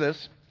Jesus says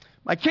this,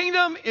 my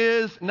kingdom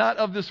is not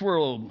of this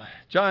world.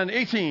 John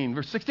 18,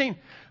 verse 16,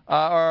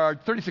 or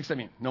 36, I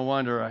mean. No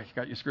wonder I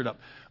got you screwed up.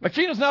 My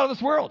kingdom is not of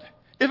this world.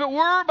 If it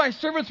were, my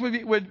servants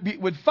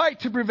would fight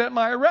to prevent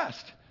my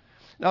arrest.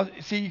 Now,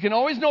 see, you can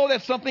always know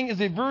that something is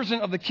a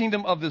version of the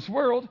kingdom of this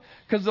world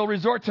because they'll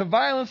resort to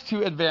violence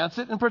to advance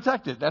it and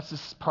protect it. That's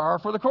just par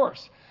for the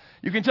course.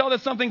 You can tell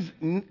that something's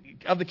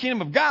of the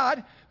kingdom of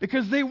God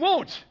because they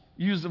won't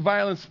use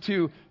violence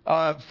to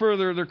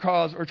further their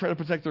cause or try to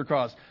protect their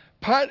cause.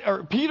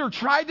 Peter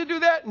tried to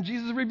do that, and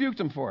Jesus rebuked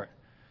him for it.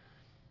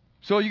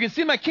 So you can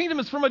see my kingdom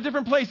is from a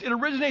different place. It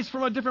originates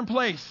from a different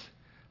place.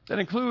 That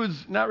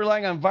includes not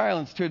relying on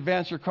violence to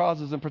advance your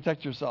causes and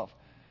protect yourself.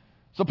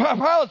 So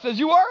Pilate says,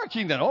 you are a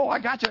king then. Oh, I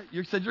got you.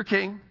 You said you're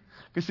king.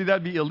 Because see, that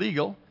would be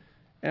illegal.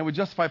 And it would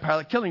justify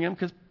Pilate killing him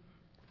because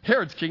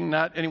Herod's king,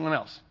 not anyone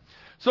else.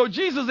 So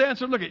Jesus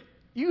answered, look,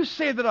 you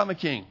say that I'm a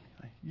king.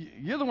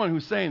 You're the one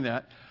who's saying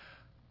that.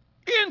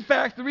 In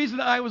fact, the reason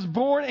I was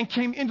born and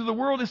came into the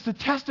world is to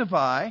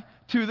testify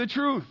to the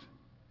truth.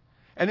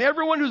 And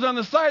everyone who's on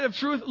the side of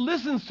truth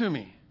listens to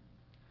me.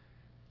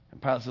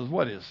 And Pilate says,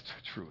 what is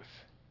truth?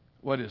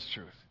 What is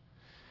truth?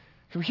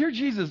 So here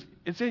Jesus,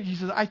 he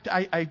says,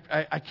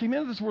 I came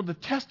into this world to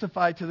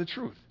testify to the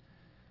truth.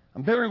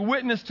 I'm bearing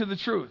witness to the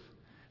truth.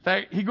 In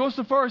fact, he goes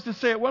so far as to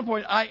say at one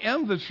point, I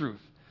am the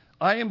truth.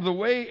 I am the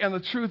way and the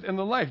truth and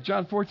the life.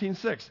 John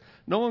 14:6.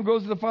 No one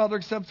goes to the Father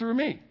except through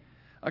me.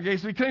 Okay,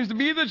 so he claims to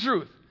be the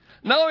truth.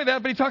 Not only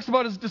that, but he talks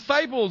about his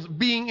disciples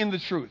being in the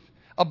truth,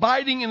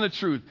 abiding in the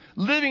truth,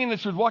 living in the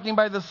truth, walking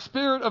by the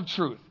Spirit of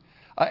truth.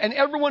 And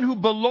everyone who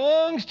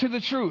belongs to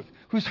the truth,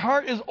 whose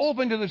heart is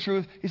open to the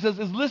truth, he says,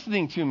 is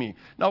listening to me.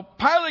 Now,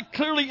 Pilate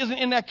clearly isn't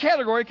in that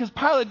category because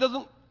Pilate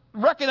doesn't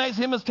recognize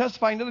him as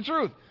testifying to the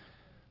truth.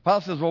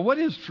 Pilate says, well, what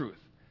is truth?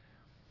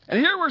 And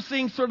here we're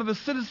seeing sort of the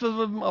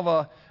cynicism of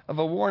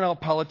a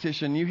worn-out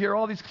politician. You hear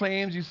all these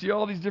claims. You see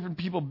all these different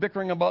people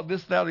bickering about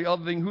this, that, or the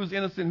other thing, who's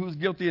innocent, who's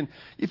guilty, and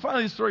you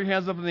finally just throw your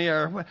hands up in the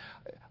air.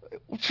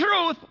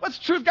 Truth? What's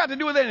truth got to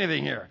do with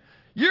anything here?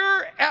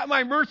 You're at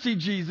my mercy,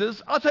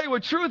 Jesus. I'll tell you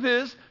what truth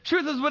is.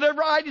 Truth is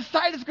whatever I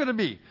decide it's going to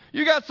be.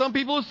 You got some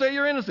people who say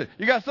you're innocent.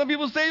 You got some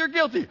people who say you're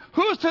guilty.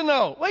 Who's to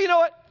know? Well, you know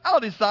what?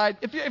 I'll decide.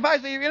 If I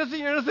say you're innocent,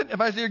 you're innocent.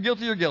 If I say you're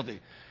guilty, you're guilty.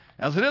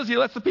 As it is, he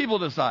lets the people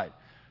decide.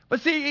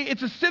 But see,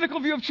 it's a cynical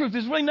view of truth.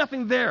 There's really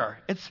nothing there.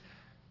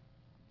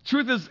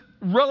 Truth is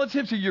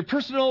relative to your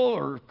personal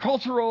or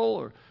cultural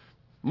or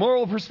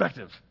moral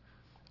perspective.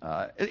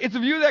 It's a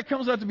view that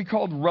comes out to be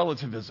called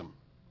relativism.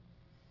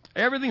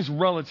 Everything's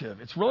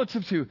relative. It's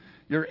relative to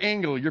your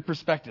angle, your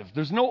perspective.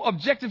 There's no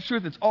objective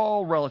truth. It's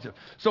all relative.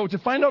 So to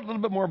find out a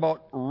little bit more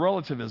about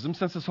relativism,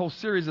 since this whole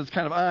series is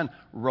kind of on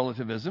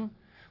relativism,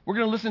 we're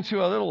going to listen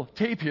to a little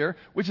tape here,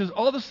 which is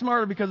all the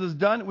smarter because it's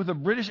done with a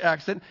British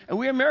accent. And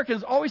we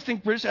Americans always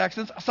think British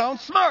accents sound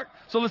smart.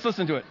 So let's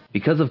listen to it.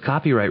 Because of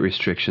copyright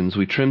restrictions,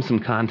 we trimmed some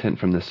content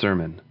from this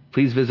sermon.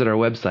 Please visit our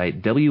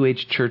website,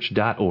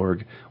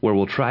 whchurch.org, where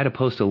we'll try to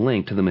post a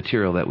link to the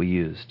material that we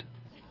used.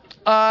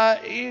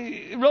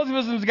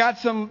 Relativism's got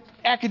some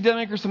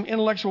academic or some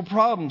intellectual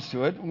problems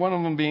to it. One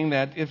of them being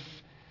that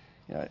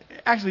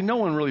actually no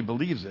one really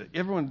believes it.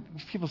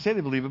 People say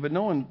they believe it, but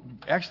no one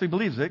actually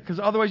believes it,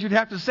 because otherwise you'd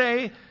have to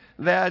say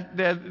that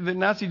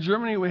Nazi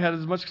Germany had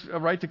as much a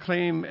right to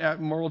claim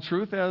moral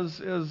truth as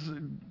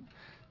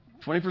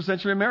 21st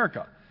century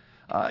America.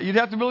 You'd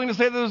have to be willing to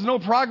say that there's no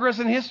progress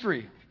in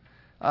history.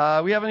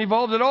 We haven't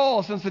evolved at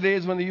all since the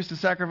days when they used to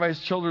sacrifice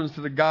children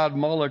to the god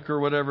Moloch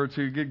or whatever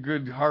to get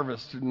good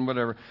harvest and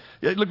whatever.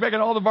 You look back at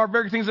all the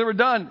barbaric things that were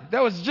done.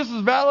 That was just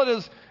as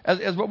valid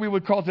as what we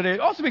would call today. It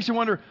also makes you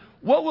wonder,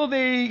 what will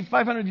they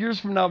 500 years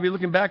from now be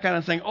looking back on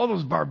and saying, oh,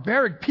 those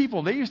barbaric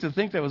people, they used to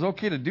think that was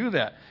okay to do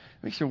that.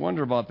 It makes you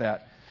wonder about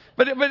that.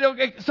 But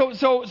okay, so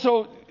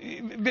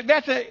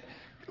that's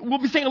we'll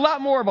be saying a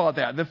lot more about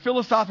that. The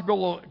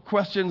philosophical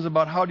questions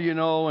about how do you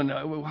know and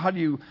how do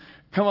you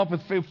come up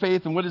with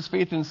faith and what is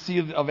faith and sea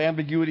of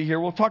ambiguity here.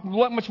 We'll talk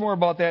much more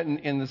about that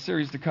in the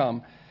series to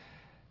come.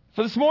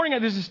 For this morning,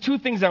 there's just two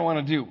things I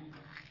want to do.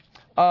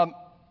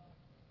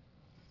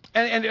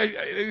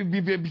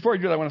 Before I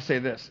do that, I want to say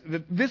this.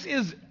 That this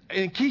is,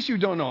 in case you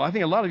don't know, I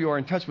think a lot of you are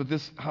in touch with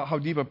this, how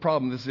deep a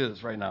problem this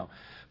is right now.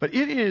 But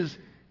it is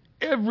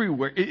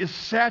everywhere. It is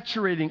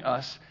saturating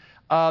us.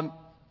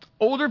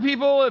 Older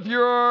people, if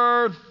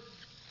you're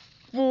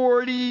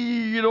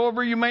 40 and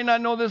over, you might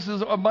not know this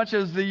as much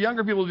as the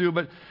younger people do.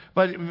 But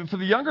for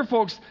the younger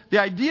folks, the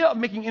idea of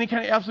making any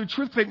kind of absolute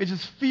truth claim, it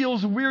just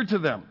feels weird to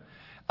them.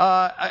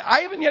 I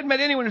haven't yet met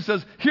anyone who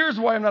says, here's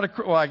why I'm not a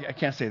Well, I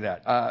can't say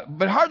that.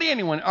 But hardly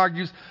anyone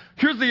argues,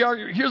 here's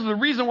the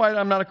reason why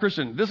I'm not a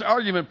Christian. This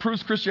argument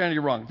proves Christianity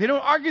wrong. They don't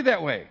argue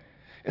that way.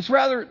 It's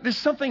rather, there's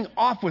something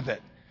off with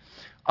it.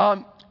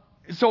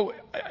 So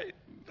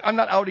I'm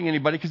not outing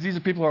anybody because these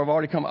are people who have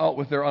already come out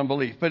with their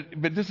unbelief. But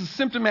this is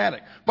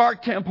symptomatic.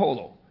 Bart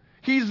Campolo.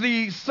 He's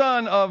the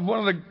son of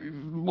one of the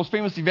most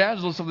famous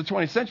evangelists of the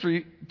 20th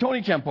century,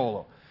 Tony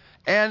Campolo.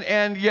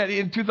 And yet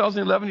in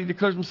 2011, he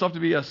declares himself to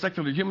be a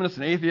secular humanist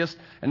and atheist,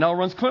 and now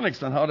runs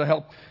clinics on how to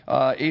help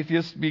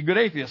atheists be good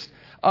atheists.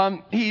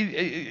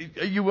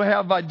 You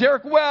have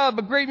Derek Webb,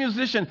 a great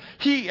musician.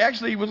 He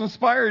actually was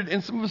inspired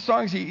in some of his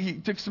songs. He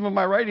took some of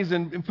my writings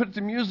and put it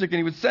to music, and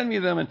he would send me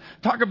them and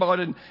talk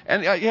about it.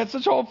 And he had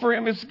such hope for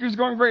him. It was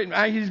going great.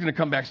 And he's going to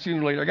come back sooner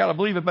or later. I got to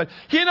believe it. But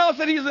he announced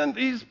that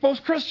he's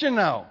post-Christian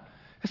now.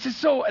 I said,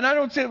 and I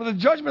don't say it with a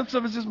judgment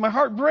stuff. It's just my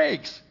heart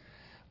breaks.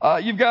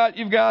 You've got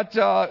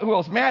who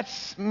else?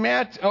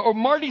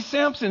 Marty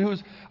Sampson,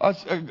 who's one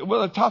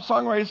of the top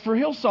songwriters for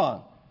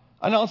Hillsong,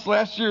 announced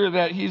last year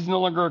that he's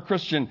no longer a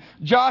Christian.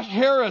 Josh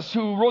Harris,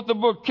 who wrote the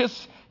book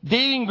Kiss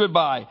Dating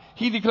Goodbye,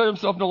 he declared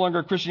himself no longer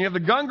a Christian. You have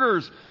the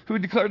Gungers, who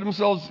declared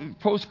themselves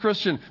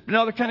post-Christian, but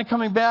now they're kind of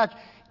coming back,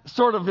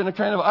 sort of in a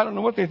kind of, I don't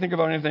know what they think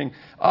about anything,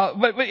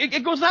 but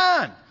it goes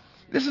on.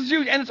 This is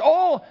huge, and it's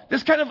all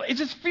this kind of, it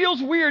just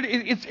feels weird.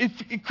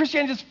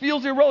 Christianity just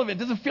feels irrelevant.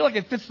 It doesn't feel like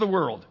it fits the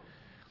world.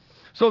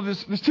 So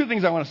there's two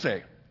things I want to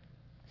say.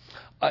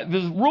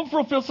 There's room for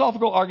a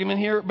philosophical argument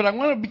here, but I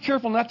want to be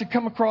careful not to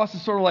come across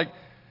as sort of like,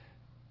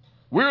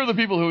 we're the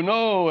people who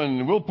know,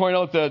 and we'll point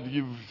out that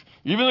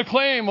even the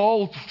claim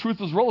all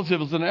truth is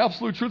relative is an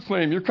absolute truth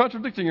claim. You're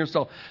contradicting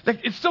yourself.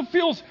 It still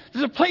feels,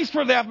 there's a place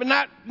for that, but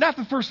not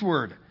the first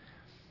word.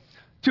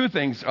 Two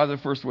things are the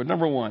first word.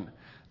 Number one,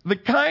 the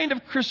kind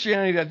of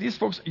Christianity that these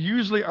folks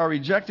usually are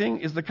rejecting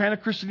is the kind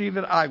of Christianity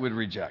that I would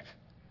reject.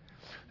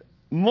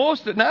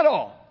 Most, not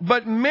all,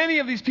 but many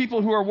of these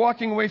people who are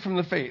walking away from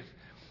the faith.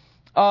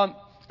 And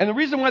the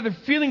reason why they're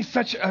feeling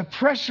such a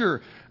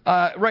pressure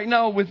right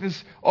now with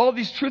all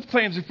these truth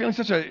claims, they're feeling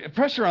such a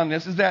pressure on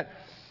this, is that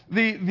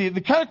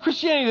the kind of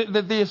Christianity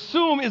that they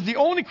assume is the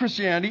only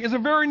Christianity is a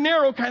very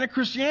narrow kind of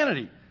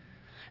Christianity.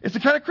 It's the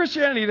kind of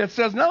Christianity that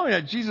says not only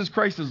that Jesus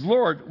Christ is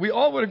Lord, we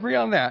all would agree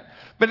on that,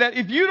 but that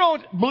if you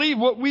don't believe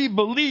what we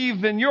believe,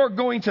 then you're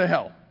going to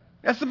hell.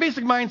 That's the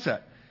basic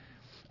mindset.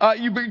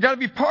 You've got to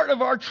be part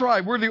of our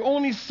tribe. We're the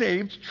only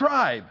saved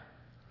tribe.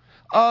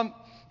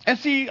 And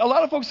see, a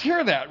lot of folks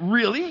hear that.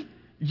 Really?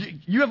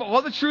 You have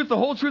all the truth, the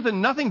whole truth,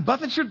 and nothing but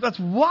the truth? That's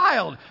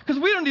wild,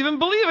 because we don't even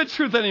believe it's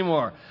truth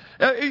anymore.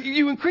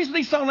 You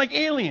increasingly sound like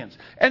aliens.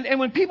 And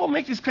when people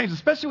make these claims,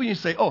 especially when you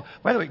say, oh,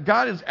 by the way,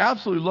 God is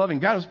absolutely loving.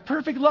 God is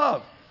perfect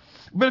love.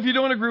 But if you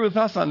don't agree with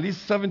us on these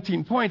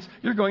 17 points,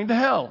 you're going to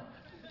hell.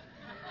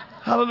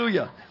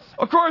 Hallelujah.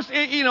 Of course,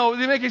 they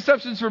make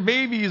exceptions for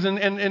babies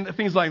and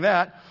things like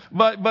that,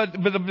 but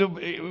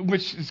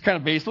which is kind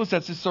of baseless.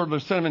 That's just sort of a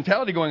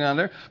sentimentality going on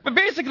there. But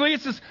basically,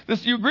 it's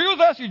this: you agree with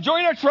us, you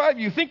join our tribe,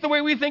 you think the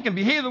way we think and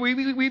behave the way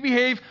we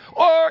behave,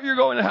 or you're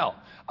going to hell.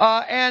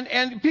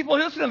 And people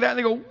listen to that and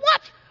they go,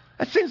 "What?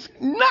 It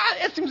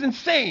seems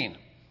insane."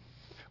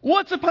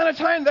 Once upon a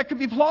time, that could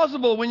be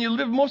plausible when you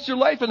live most of your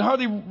life and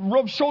hardly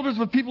rub shoulders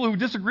with people who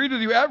disagreed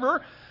with you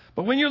ever.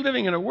 But when you're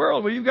living in a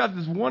world where you've got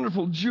this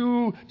wonderful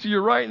Jew to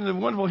your right and the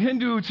wonderful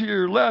Hindu to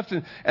your left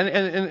and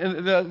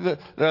the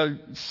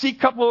Sikh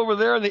couple over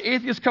there and the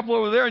atheist couple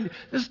over there, and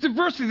this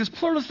diversity, this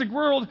pluralistic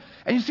world,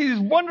 and you see these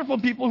wonderful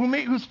people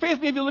whose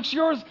faith maybe makes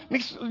yours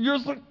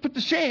look put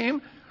to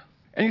shame,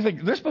 and you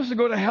think, they're supposed to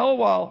go to hell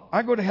while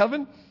I go to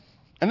heaven?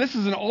 And this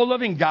is an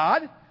all-loving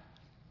God?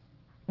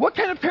 What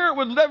kind of parent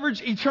would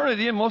leverage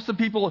eternity? And most of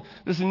the people,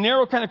 this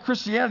narrow kind of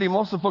Christianity,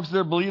 most of the folks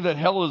there believe that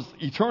hell is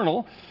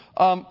eternal.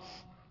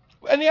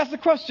 And they ask the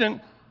question,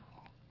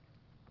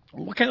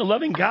 what kind of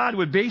loving God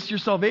would base your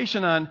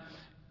salvation on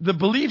the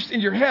beliefs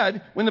in your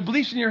head, when the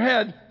beliefs in your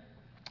head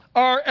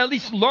are at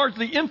least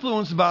largely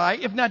influenced by,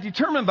 if not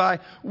determined by,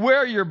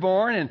 where you're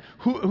born and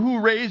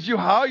who raised you,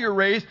 how you're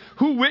raised,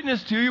 who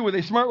witnessed to you, were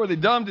they smart, were they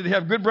dumb, did they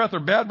have good breath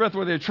or bad breath,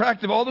 were they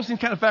attractive, all those things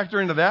kind of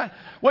factor into that.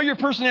 What your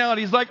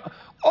personality is like,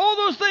 all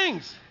those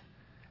things.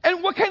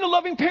 And what kind of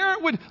loving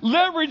parent would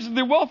leverage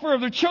the welfare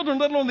of their children,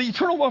 let alone the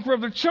eternal welfare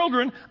of their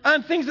children,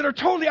 on things that are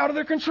totally out of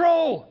their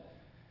control?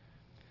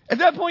 At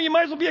that point, you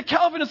might as well be a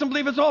Calvinist and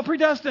believe it's all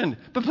predestined.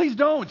 But please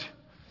don't.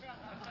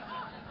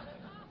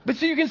 But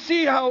so you can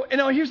see how,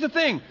 here's the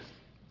thing.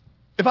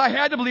 If I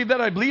had to believe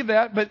that, I'd believe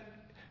that, but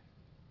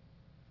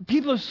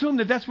people assume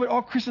that that's what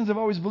all Christians have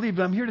always believed,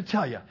 but I'm here to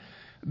tell you.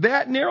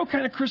 That narrow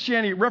kind of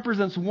Christianity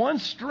represents one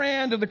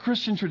strand of the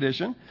Christian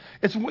tradition.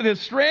 It's the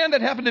strand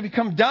that happened to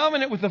become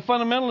dominant with the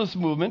fundamentalist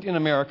movement in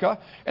America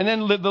and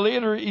then the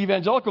later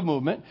evangelical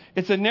movement.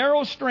 It's a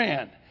narrow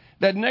strand,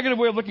 that negative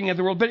way of looking at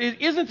the world, but it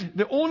isn't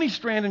the only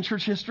strand in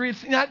church history.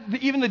 It's not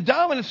even the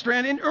dominant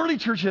strand in early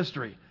church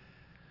history.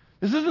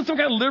 This isn't some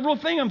kind of liberal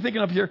thing I'm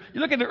thinking of here. You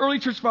look at the early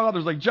church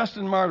fathers like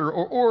Justin Martyr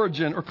or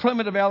Origen or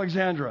Clement of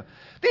Alexandria.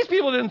 These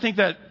people didn't think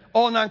that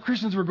all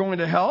non-Christians were going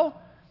to hell.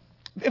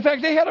 In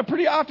fact, they had a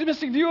pretty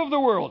optimistic view of the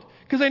world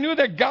because they knew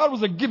that God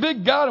was a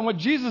big God and what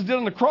Jesus did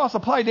on the cross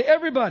applied to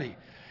everybody.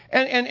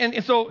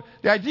 And so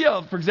the idea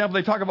of, for example,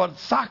 they talk about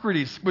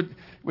Socrates.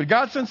 Would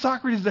God send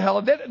Socrates to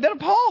hell? That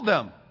appalled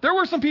them. There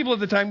were some people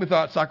at the time who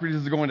thought Socrates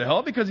was going to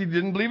hell because he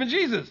didn't believe in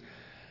Jesus.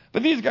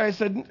 But these guys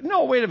said,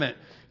 no, wait a minute.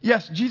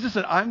 Yes, Jesus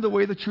said, I'm the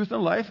way, the truth,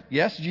 and life.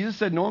 Yes, Jesus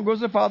said, no one goes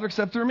to the Father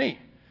except through me.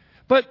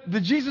 But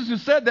the Jesus who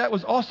said that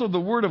was also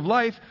the Word of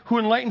life who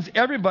enlightens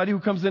everybody who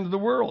comes into the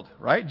world,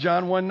 right?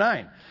 John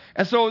 1:9.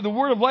 And so the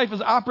Word of life is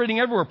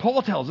operating everywhere.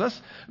 Paul tells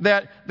us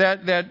that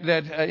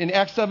in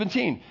Acts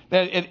 17,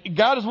 that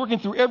God is working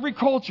through every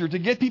culture to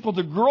get people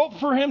to grope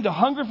for Him, to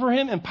hunger for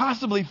Him, and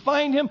possibly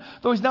find Him,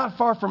 though He's not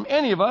far from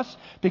any of us,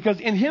 because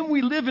in Him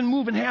we live and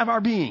move and have our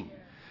being.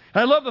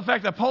 And I love the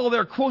fact that Paul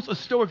there quotes a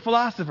Stoic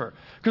philosopher.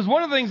 Because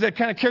one of the things that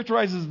kind of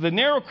characterizes the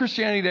narrow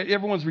Christianity that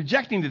everyone's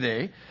rejecting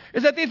today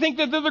is that they think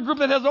that they're the group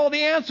that has all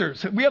the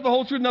answers. We have the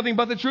whole truth, nothing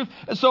but the truth.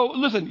 And so,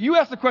 listen, you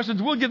ask the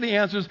questions, we'll give the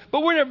answers,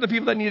 but we're never the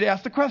people that need to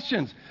ask the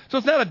questions. So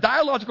it's not a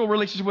dialogical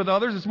relationship with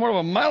others. It's more of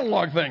a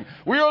monologue thing.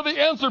 We are the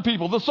answer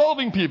people, the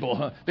solving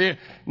people, the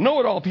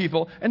know-it-all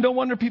people. And no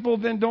wonder people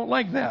then don't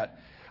like that.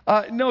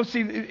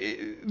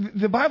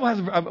 The Bible has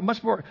a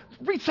much more.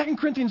 Read 2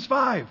 Corinthians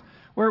 5,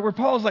 where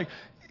Paul's like,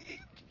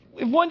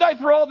 if one died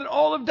for all, then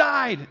all have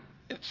died.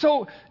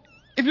 So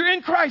if you're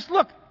in Christ,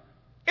 look,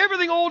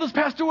 everything old has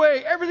passed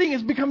away. Everything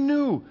has become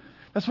new.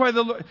 That's why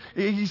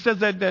he says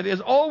that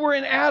as all were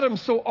in Adam,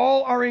 so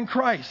all are in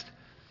Christ.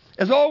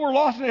 As all were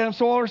lost in Adam,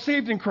 so all are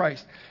saved in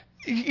Christ.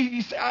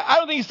 I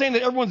don't think he's saying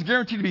that everyone's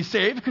guaranteed to be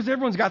saved because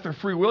everyone's got their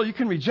free will. You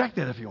can reject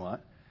that if you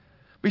want.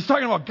 But he's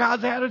talking about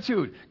God's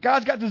attitude.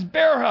 God's got this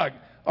bear hug.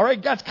 All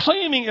right, God's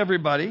claiming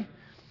everybody.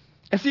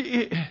 And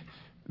see,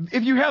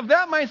 if you have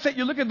that mindset,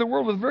 you look at the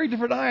world with very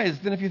different eyes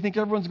than if you think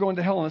everyone's going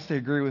to hell unless they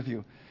agree with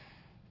you.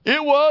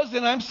 It was,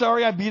 and I'm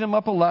sorry, I beat him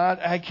up a lot.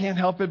 I can't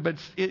help it, but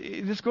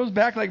this goes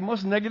back, like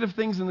most negative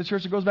things in the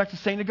church, it goes back to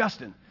St.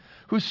 Augustine,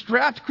 who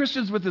strapped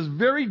Christians with this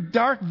very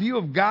dark view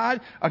of God,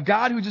 a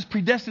God who just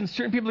predestines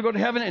certain people to go to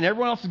heaven and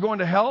everyone else is going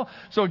to hell.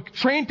 So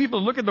train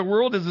people to look at the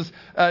world as this,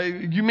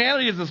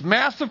 humanity as this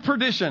massive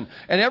perdition,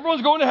 and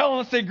everyone's going to hell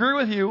unless they agree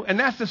with you, and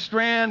that's the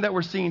strand that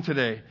we're seeing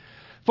today.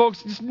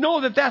 Folks, just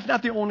know that that's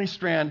not the only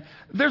strand.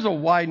 There's a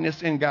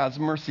wideness in God's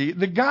mercy.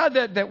 The God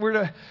that we're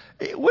to...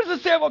 What does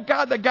it say about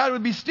God? That God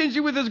would be stingy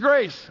with His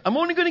grace. I'm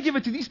only going to give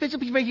it to these special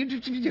people.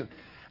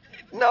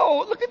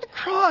 No, look at the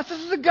cross. This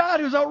is a God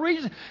who's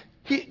outrageous.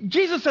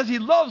 Jesus says He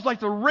loves like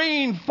the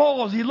rain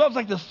falls. He loves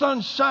like the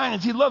sun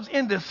shines. He loves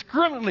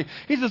indiscriminately.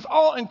 He's this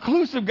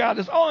all-inclusive God,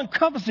 this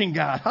all-encompassing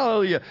God.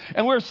 Hallelujah.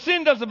 And where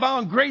sin does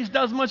abound, grace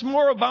does much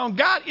more abound.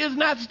 God is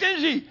not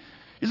stingy.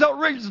 He's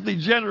outrageously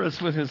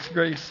generous with His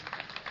grace.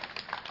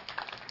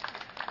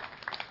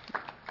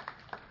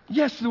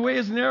 Yes, the way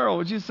is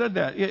narrow. Jesus said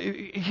that.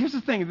 Here's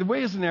the thing. The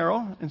way is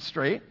narrow and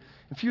straight,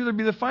 and few there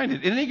be that find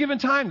it. At any given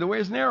time, the way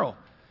is narrow.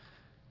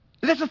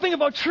 And that's the thing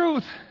about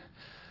truth.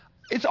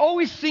 It's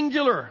always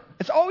singular.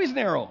 It's always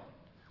narrow.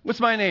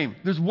 What's my name?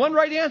 There's one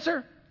right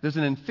answer. There's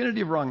an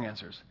infinity of wrong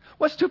answers.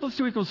 What's 2 +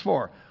 2 =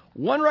 4?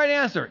 One right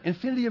answer.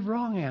 Infinity of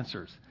wrong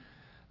answers.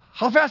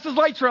 How fast does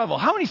light travel?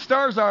 How many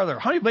stars are there?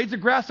 How many blades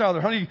of grass are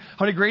there? How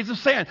many grains of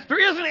sand? There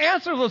is an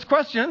answer to those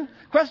questions,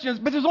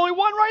 but there's only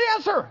one right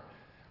answer.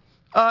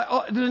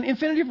 There's an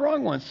infinity of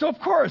wrong ones. So, of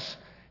course,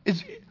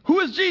 who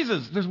is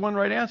Jesus? There's one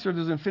right answer.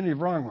 There's an infinity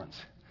of wrong ones.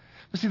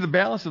 But see, the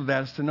balance of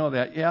that is to know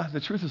that, yeah,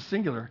 the truth is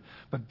singular,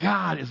 but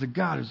God is a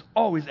God who's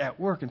always at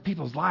work in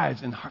people's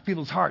lives and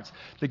people's hearts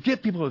to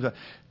get people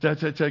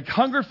to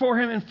hunger for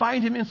Him and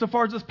find Him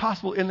insofar as it's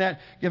possible in that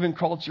given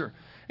culture.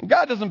 And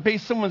God doesn't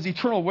base someone's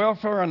eternal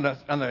welfare on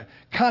the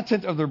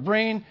content of their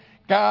brain.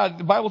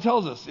 The Bible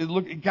tells us,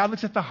 God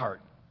looks at the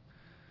heart.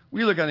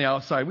 We look on the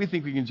outside. We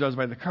think we can judge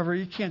by the cover.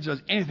 You can't judge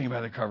anything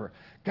by the cover.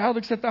 God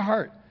looks at the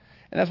heart.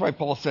 And that's why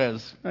Paul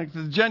says, like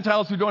the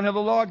Gentiles who don't have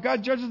the law,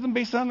 God judges them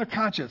based on their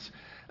conscience,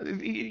 on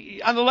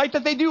the light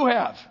that they do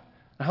have,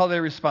 and how they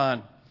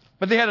respond.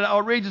 But they had an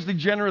outrageously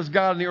generous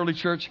God in the early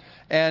church,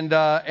 and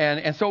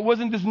so it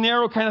wasn't this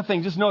narrow kind of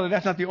thing. Just know that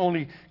that's not the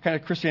only kind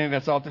of Christianity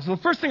that's out there. So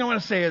the first thing I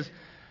want to say is,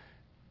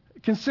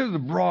 consider a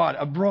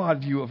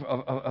broad view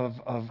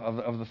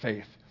of the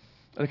faith,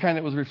 the kind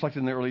that was reflected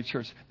in the early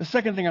church. The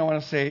second thing I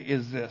want to say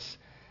is this.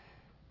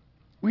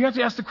 We have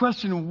to ask the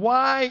question,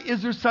 why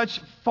is there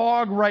such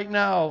fog right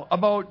now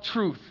about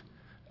truth?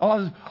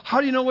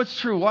 How do you know what's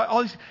true?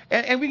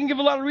 And we can give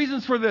a lot of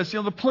reasons for this.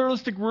 The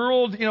pluralistic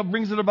world,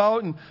 brings it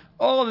about, and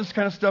all of this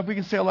kind of stuff. We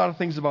can say a lot of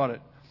things about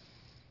it.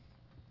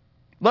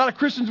 A lot of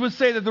Christians would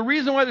say that the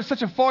reason why there's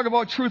such a fog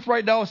about truth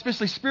right now,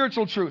 especially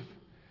spiritual truth,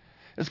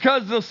 is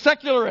because the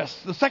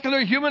secularists, the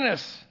secular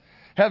humanists,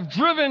 have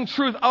driven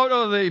truth out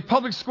of the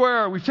public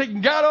square. We've taken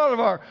God out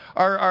of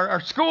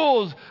our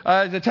schools,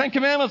 the Ten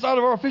Commandments out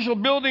of our official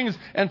buildings,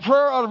 and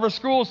prayer out of our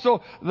schools.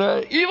 So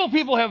the evil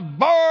people have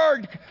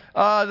barred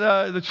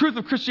the truth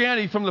of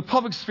Christianity from the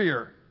public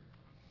sphere.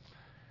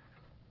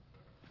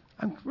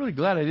 I'm really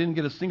glad I didn't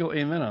get a single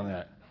amen on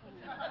that.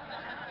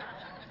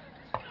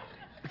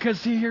 Because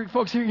see here,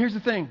 folks, here's the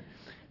thing.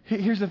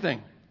 Here's the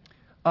thing.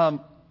 And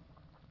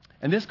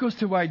this goes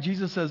to why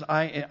Jesus says,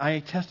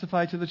 I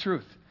testify to the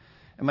truth.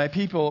 And my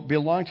people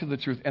belong to the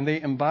truth, and they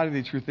embody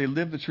the truth. They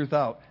live the truth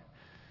out.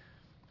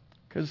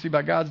 Because, see,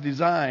 by God's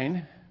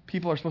design,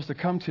 people are supposed to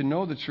come to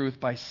know the truth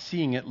by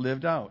seeing it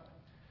lived out.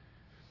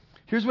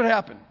 Here's what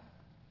happened.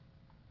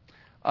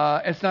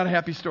 It's not a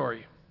happy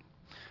story.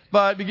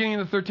 But beginning in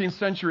the 13th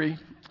century,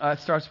 it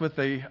starts with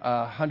the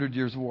 100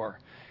 Years' War.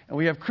 And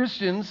we have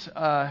Christians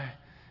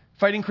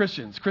fighting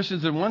Christians.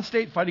 Christians in one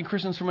state fighting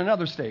Christians from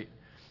another state.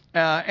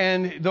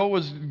 And though it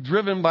was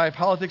driven by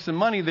politics and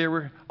money, they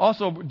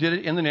also did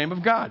it in the name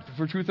of God,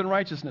 for truth and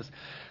righteousness.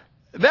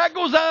 That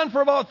goes on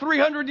for about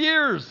 300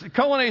 years. It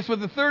culminates with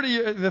the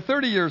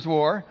 30 Years'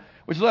 War,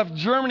 which left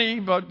Germany,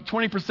 about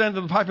 20%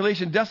 of the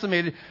population,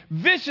 decimated.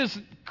 Vicious,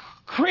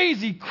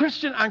 crazy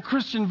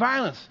Christian-on-Christian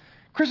violence.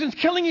 Christians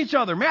killing each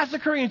other,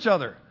 massacring each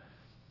other.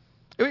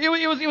 It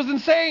was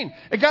insane.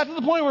 It got to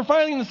the point where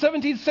finally in the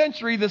 17th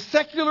century, the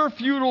secular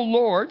feudal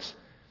lords,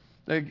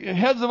 the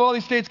heads of all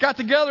these states, got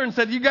together and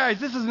said, you guys,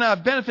 this is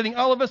not benefiting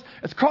all of us.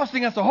 It's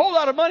costing us a whole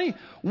lot of money.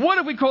 What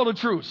if we called a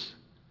truce?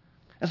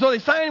 And so they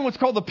signed what's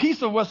called the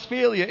Peace of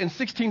Westphalia in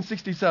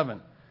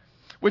 1667,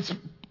 which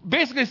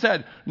basically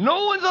said,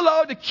 no one's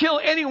allowed to kill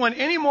anyone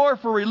anymore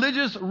for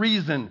religious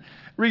reasons.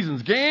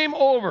 Game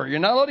over. You're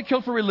not allowed to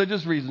kill for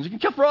religious reasons. You can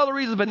kill for other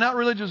reasons, but not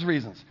religious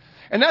reasons.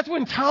 And that's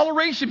when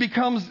toleration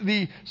becomes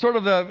the sort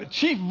of the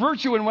chief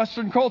virtue in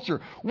Western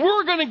culture.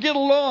 We're going to get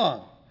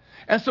along.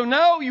 And so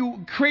now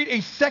you create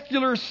a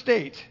secular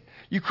state.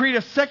 You create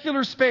a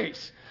secular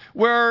space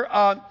where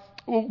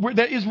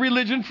that is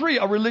religion-free,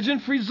 a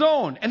religion-free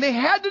zone. And they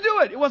had to do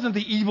it. It wasn't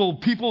the evil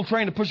people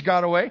trying to push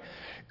God away.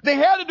 They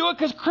had to do it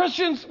because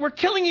Christians were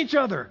killing each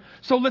other.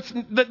 So let's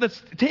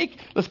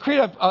create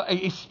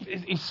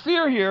a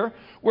sphere here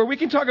where we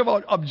can talk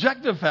about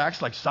objective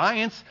facts like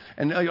science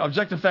and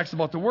objective facts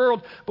about the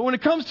world. But when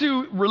it comes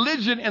to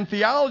religion and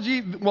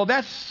theology, well,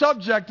 that's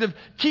subjective.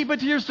 Keep it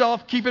to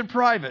yourself. Keep it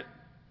private.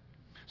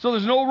 So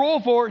there's no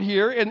role for it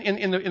here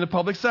in the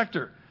public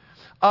sector.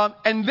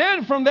 And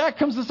then from that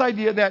comes this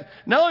idea that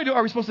not only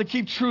are we supposed to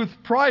keep truth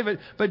private,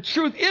 but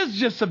truth is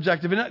just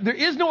subjective. And there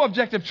is no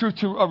objective truth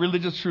to a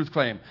religious truth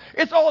claim.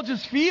 It's all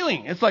just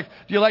feeling. It's like,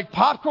 do you like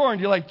popcorn?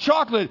 Do you like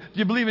chocolate? Do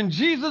you believe in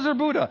Jesus or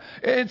Buddha?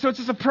 And so it's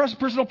just a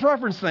personal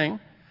preference thing.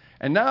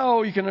 And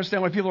now you can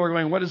understand why people are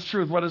going, what is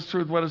truth? What is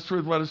truth? What is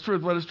truth? What is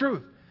truth? What is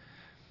truth?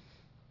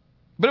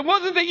 But it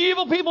wasn't the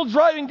evil people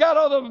driving God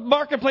out of the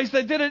marketplace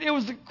that did it. It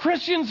was the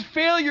Christians'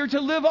 failure to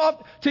live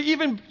up to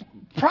even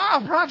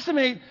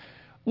approximate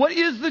what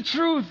is the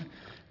truth.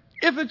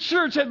 If the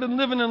church had been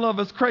living in love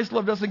as Christ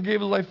loved us and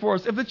gave his life for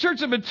us, if the church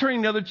had been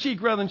turning the other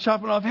cheek rather than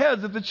chopping off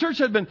heads, if the church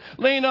had been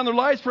laying down their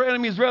lives for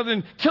enemies rather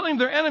than killing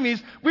their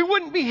enemies, we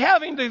wouldn't be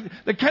having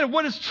the kind of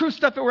what is true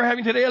stuff that we're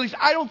having today. At least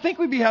I don't think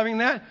we'd be having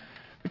that.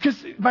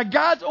 Because by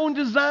God's own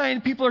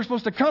design, people are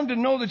supposed to come to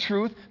know the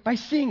truth by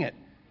seeing it.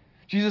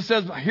 Jesus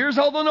says, here's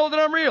how they'll know that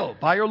I'm real,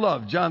 by your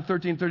love. John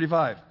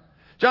 13:35.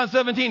 John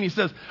 17, he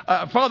says,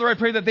 Father, I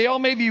pray that they all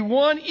may be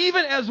one,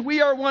 even as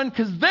we are one,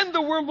 because then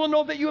the world will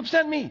know that you have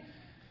sent me.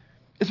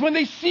 It's when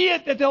they see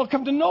it that they'll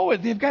come to know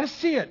it. They've got to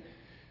see it.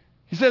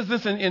 He says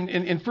this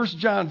in 1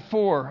 John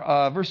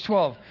 4, verse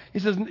 12. He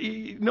says,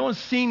 no one's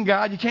seen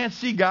God. You can't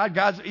see God.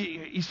 God's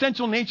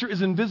essential nature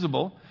is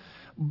invisible.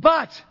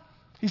 But,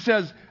 he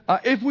says,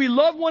 if we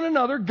love one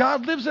another,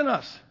 God lives in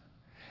us.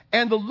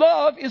 And the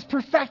love is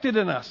perfected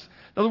in us.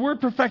 Now, the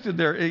word perfected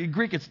there, in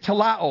Greek, it's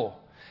telao.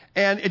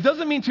 And it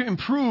doesn't mean to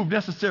improve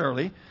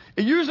necessarily.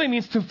 It usually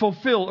means to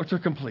fulfill or to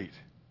complete.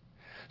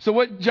 So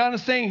what John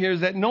is saying here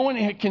is that no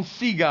one can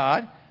see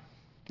God.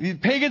 These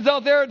pagans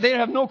out there, they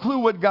have no clue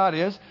what God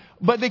is.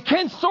 But they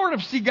can sort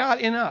of see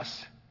God in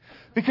us.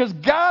 Because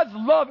God's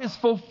love is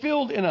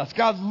fulfilled in us.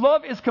 God's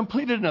love is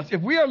completed in us.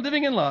 If we are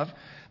living in love,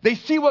 they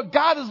see what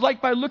God is like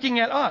by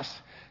looking at us.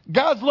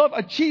 God's love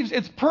achieves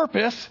its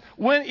purpose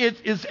when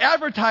it is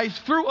advertised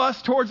through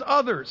us towards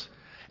others.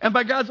 And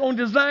by God's own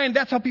design,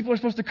 that's how people are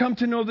supposed to come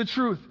to know the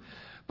truth.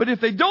 But if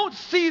they don't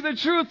see the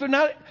truth, they're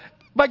not,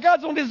 by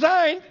God's own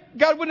design,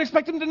 God wouldn't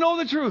expect them to know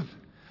the truth.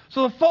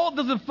 So the fault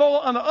doesn't fall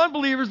on the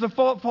unbelievers, the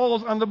fault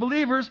falls on the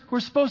believers who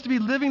are supposed to be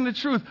living the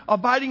truth,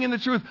 abiding in the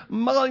truth,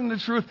 modeling the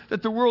truth,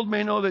 that the world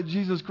may know that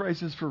Jesus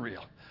Christ is for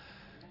real.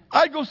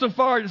 I'd go so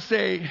far to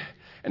say,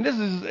 and this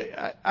is,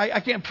 I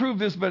can't prove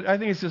this, but I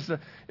think it's just, it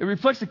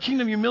reflects the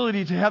kingdom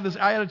humility to have this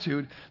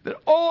attitude that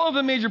all of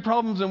the major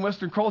problems in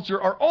Western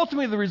culture are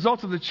ultimately the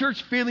result of the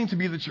church failing to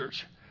be the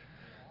church.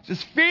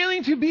 Just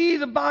failing to be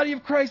the body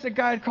of Christ that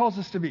God calls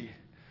us to be.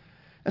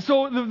 And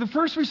so the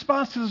first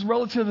response to this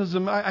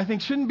relativism, I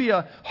think, shouldn't be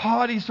a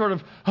haughty sort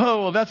of,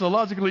 oh, well, that's a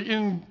logically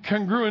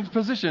incongruent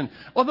position.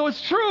 Although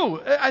it's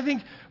true. I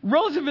think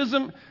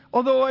relativism,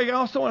 although I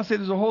also want to say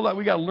there's a whole lot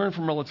we got to learn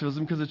from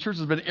relativism because the church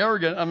has been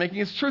arrogant on making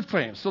its truth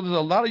claims. So there's a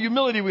lot of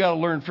humility we got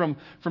to learn from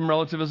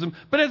relativism.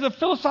 But as a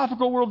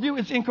philosophical worldview,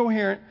 it's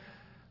incoherent.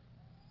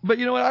 But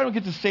you know what? I don't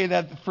get to say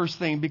that the first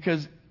thing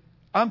because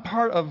I'm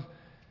part of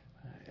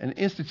an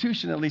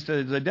institution, at least, that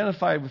is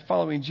identified with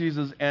following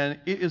Jesus, and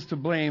it is to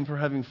blame for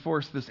having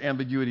forced this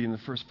ambiguity in the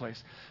first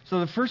place.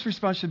 So the first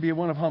response should be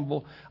one of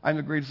humble, I'm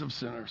the greatest of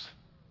sinners.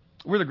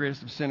 We're the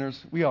greatest of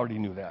sinners. We already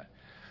knew that.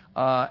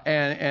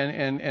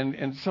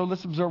 And so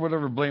let's absorb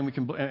whatever blame we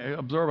can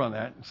absorb on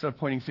that instead of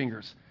pointing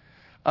fingers.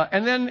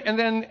 And then,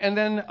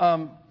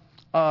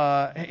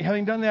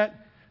 having done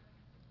that,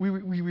 we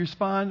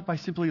respond by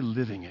simply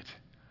living it.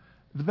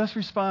 The best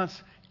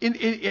response,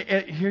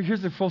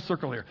 here's the full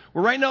circle here.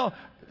 We're right now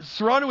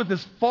surrounded with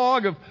this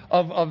fog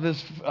of this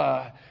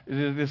what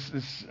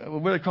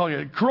are they calling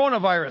it?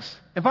 Coronavirus.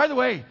 And by the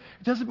way,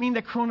 it doesn't mean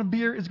that Corona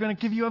beer is going to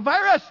give you a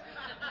virus.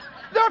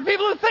 There are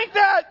people who think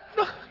that.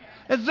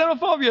 It's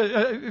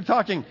xenophobia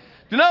talking.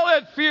 Do not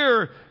let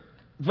fear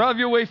drive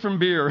you away from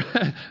beer.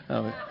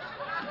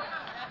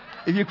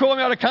 If you quote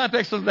me out of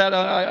context of that,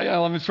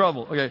 I'm in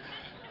trouble. Okay.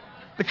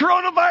 The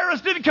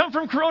coronavirus didn't come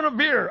from Corona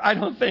beer, I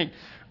don't think.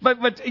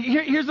 But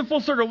here's the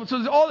full circle.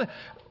 So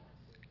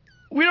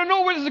we don't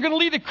know where this is going to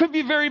lead. It could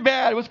be very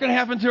bad. What's going to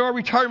happen to our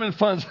retirement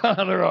funds?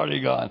 They're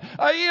already gone.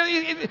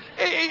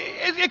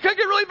 It could get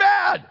really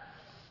bad.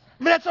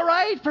 But that's all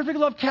right. Perfect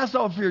love casts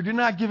out fear. Do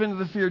not give in to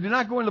the fear. Do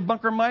not go into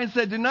bunker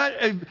mindset. Do not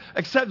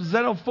accept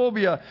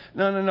xenophobia.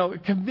 No.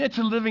 Commit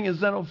to living in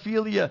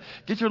xenophilia.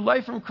 Get your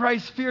life from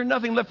Christ. Fear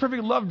nothing. Let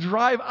perfect love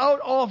drive out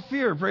all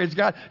fear. Praise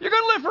God. You're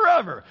going to live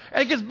forever.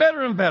 And it gets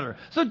better and better.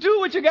 So do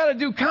what you got to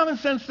do. Common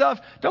sense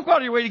stuff. Don't go out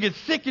of your way to get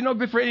sick. You're no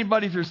good for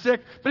anybody if you're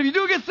sick. But if you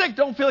do get sick,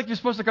 don't feel like you're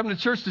supposed to come to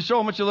church to show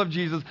how much you love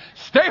Jesus.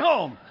 Stay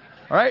home.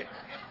 All right?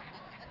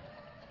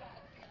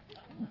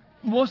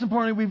 Most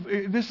importantly,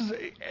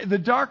 the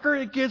darker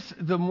it gets,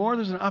 the more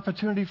there's an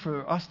opportunity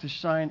for us to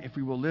shine if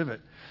we will live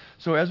it.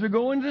 So as we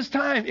go into this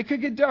time, it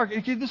could get dark.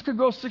 This could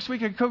go 6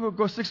 weeks. It could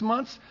go 6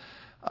 months.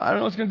 I don't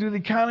know what's going to do to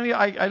the economy.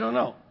 I don't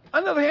know.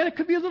 On the other hand, it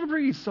could be a little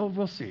breeze, so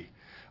we'll see.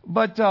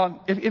 But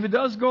if it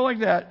does go like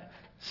that,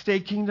 stay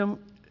kingdom.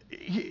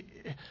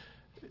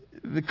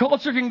 The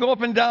culture can go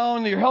up and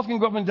down. Your health can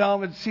go up and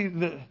down. But see,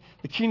 the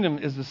kingdom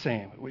is the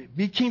same.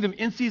 Be kingdom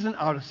in season,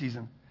 out of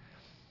season.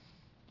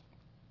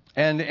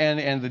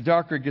 And the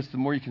darker it gets, the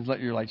more you can let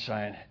your light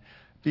shine.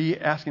 Be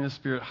asking the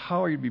Spirit,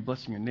 how are you to be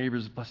blessing your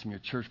neighbors, blessing your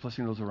church,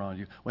 blessing those around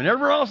you? When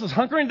everyone else is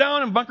hunkering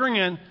down and bunkering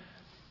in,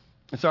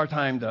 it's our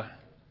time to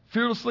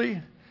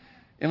fearlessly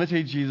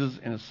imitate Jesus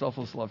in his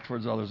selfless love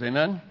towards others.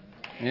 Amen?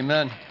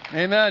 Amen.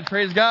 Amen.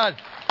 Praise God.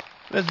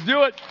 Let's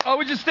do it. Oh,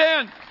 would you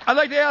stand? I'd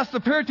like to ask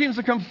the prayer teams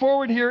to come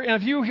forward here.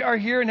 And if you are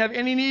here and have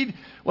any need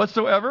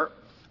whatsoever,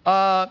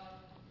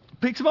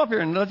 pick them up here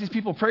and let these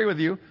people pray with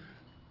you.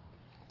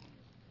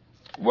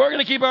 We're going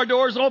to keep our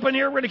doors open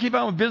here. We're going to keep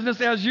on with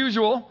business as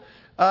usual.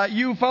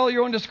 You follow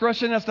your own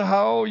discretion as to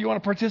how you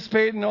want to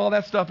participate and all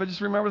that stuff. But just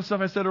remember the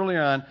stuff I said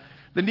earlier on.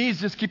 The needs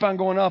just keep on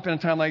going up in a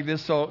time like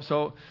this.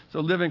 So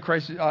live in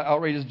Christ's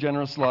outrageous,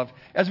 generous love.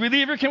 As we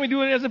leave here, can we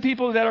do it as a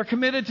people that are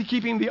committed to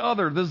keeping the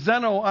other, the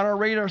xeno, on our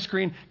radar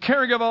screen,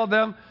 caring about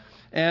them?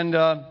 And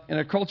in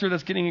a culture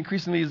that's getting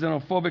increasingly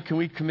xenophobic, can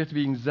we commit to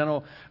being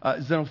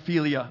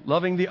xenophilia,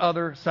 loving the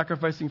other,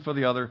 sacrificing for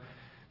the other,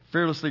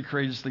 fearlessly,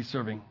 courageously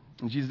serving?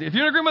 In Jesus' name. If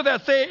you're in agreement with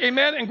that, say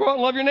amen and go out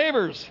and love your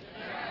neighbors.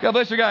 God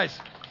bless you guys.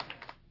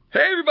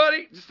 Hey,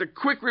 everybody. Just a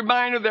quick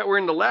reminder that we're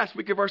in the last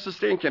week of our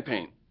Sustain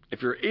campaign.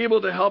 If you're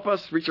able to help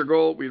us reach our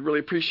goal, we'd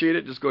really appreciate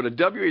it. Just go to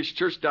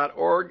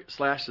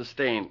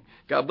whchurch.org/sustain.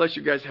 God bless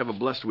you guys. Have a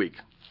blessed week.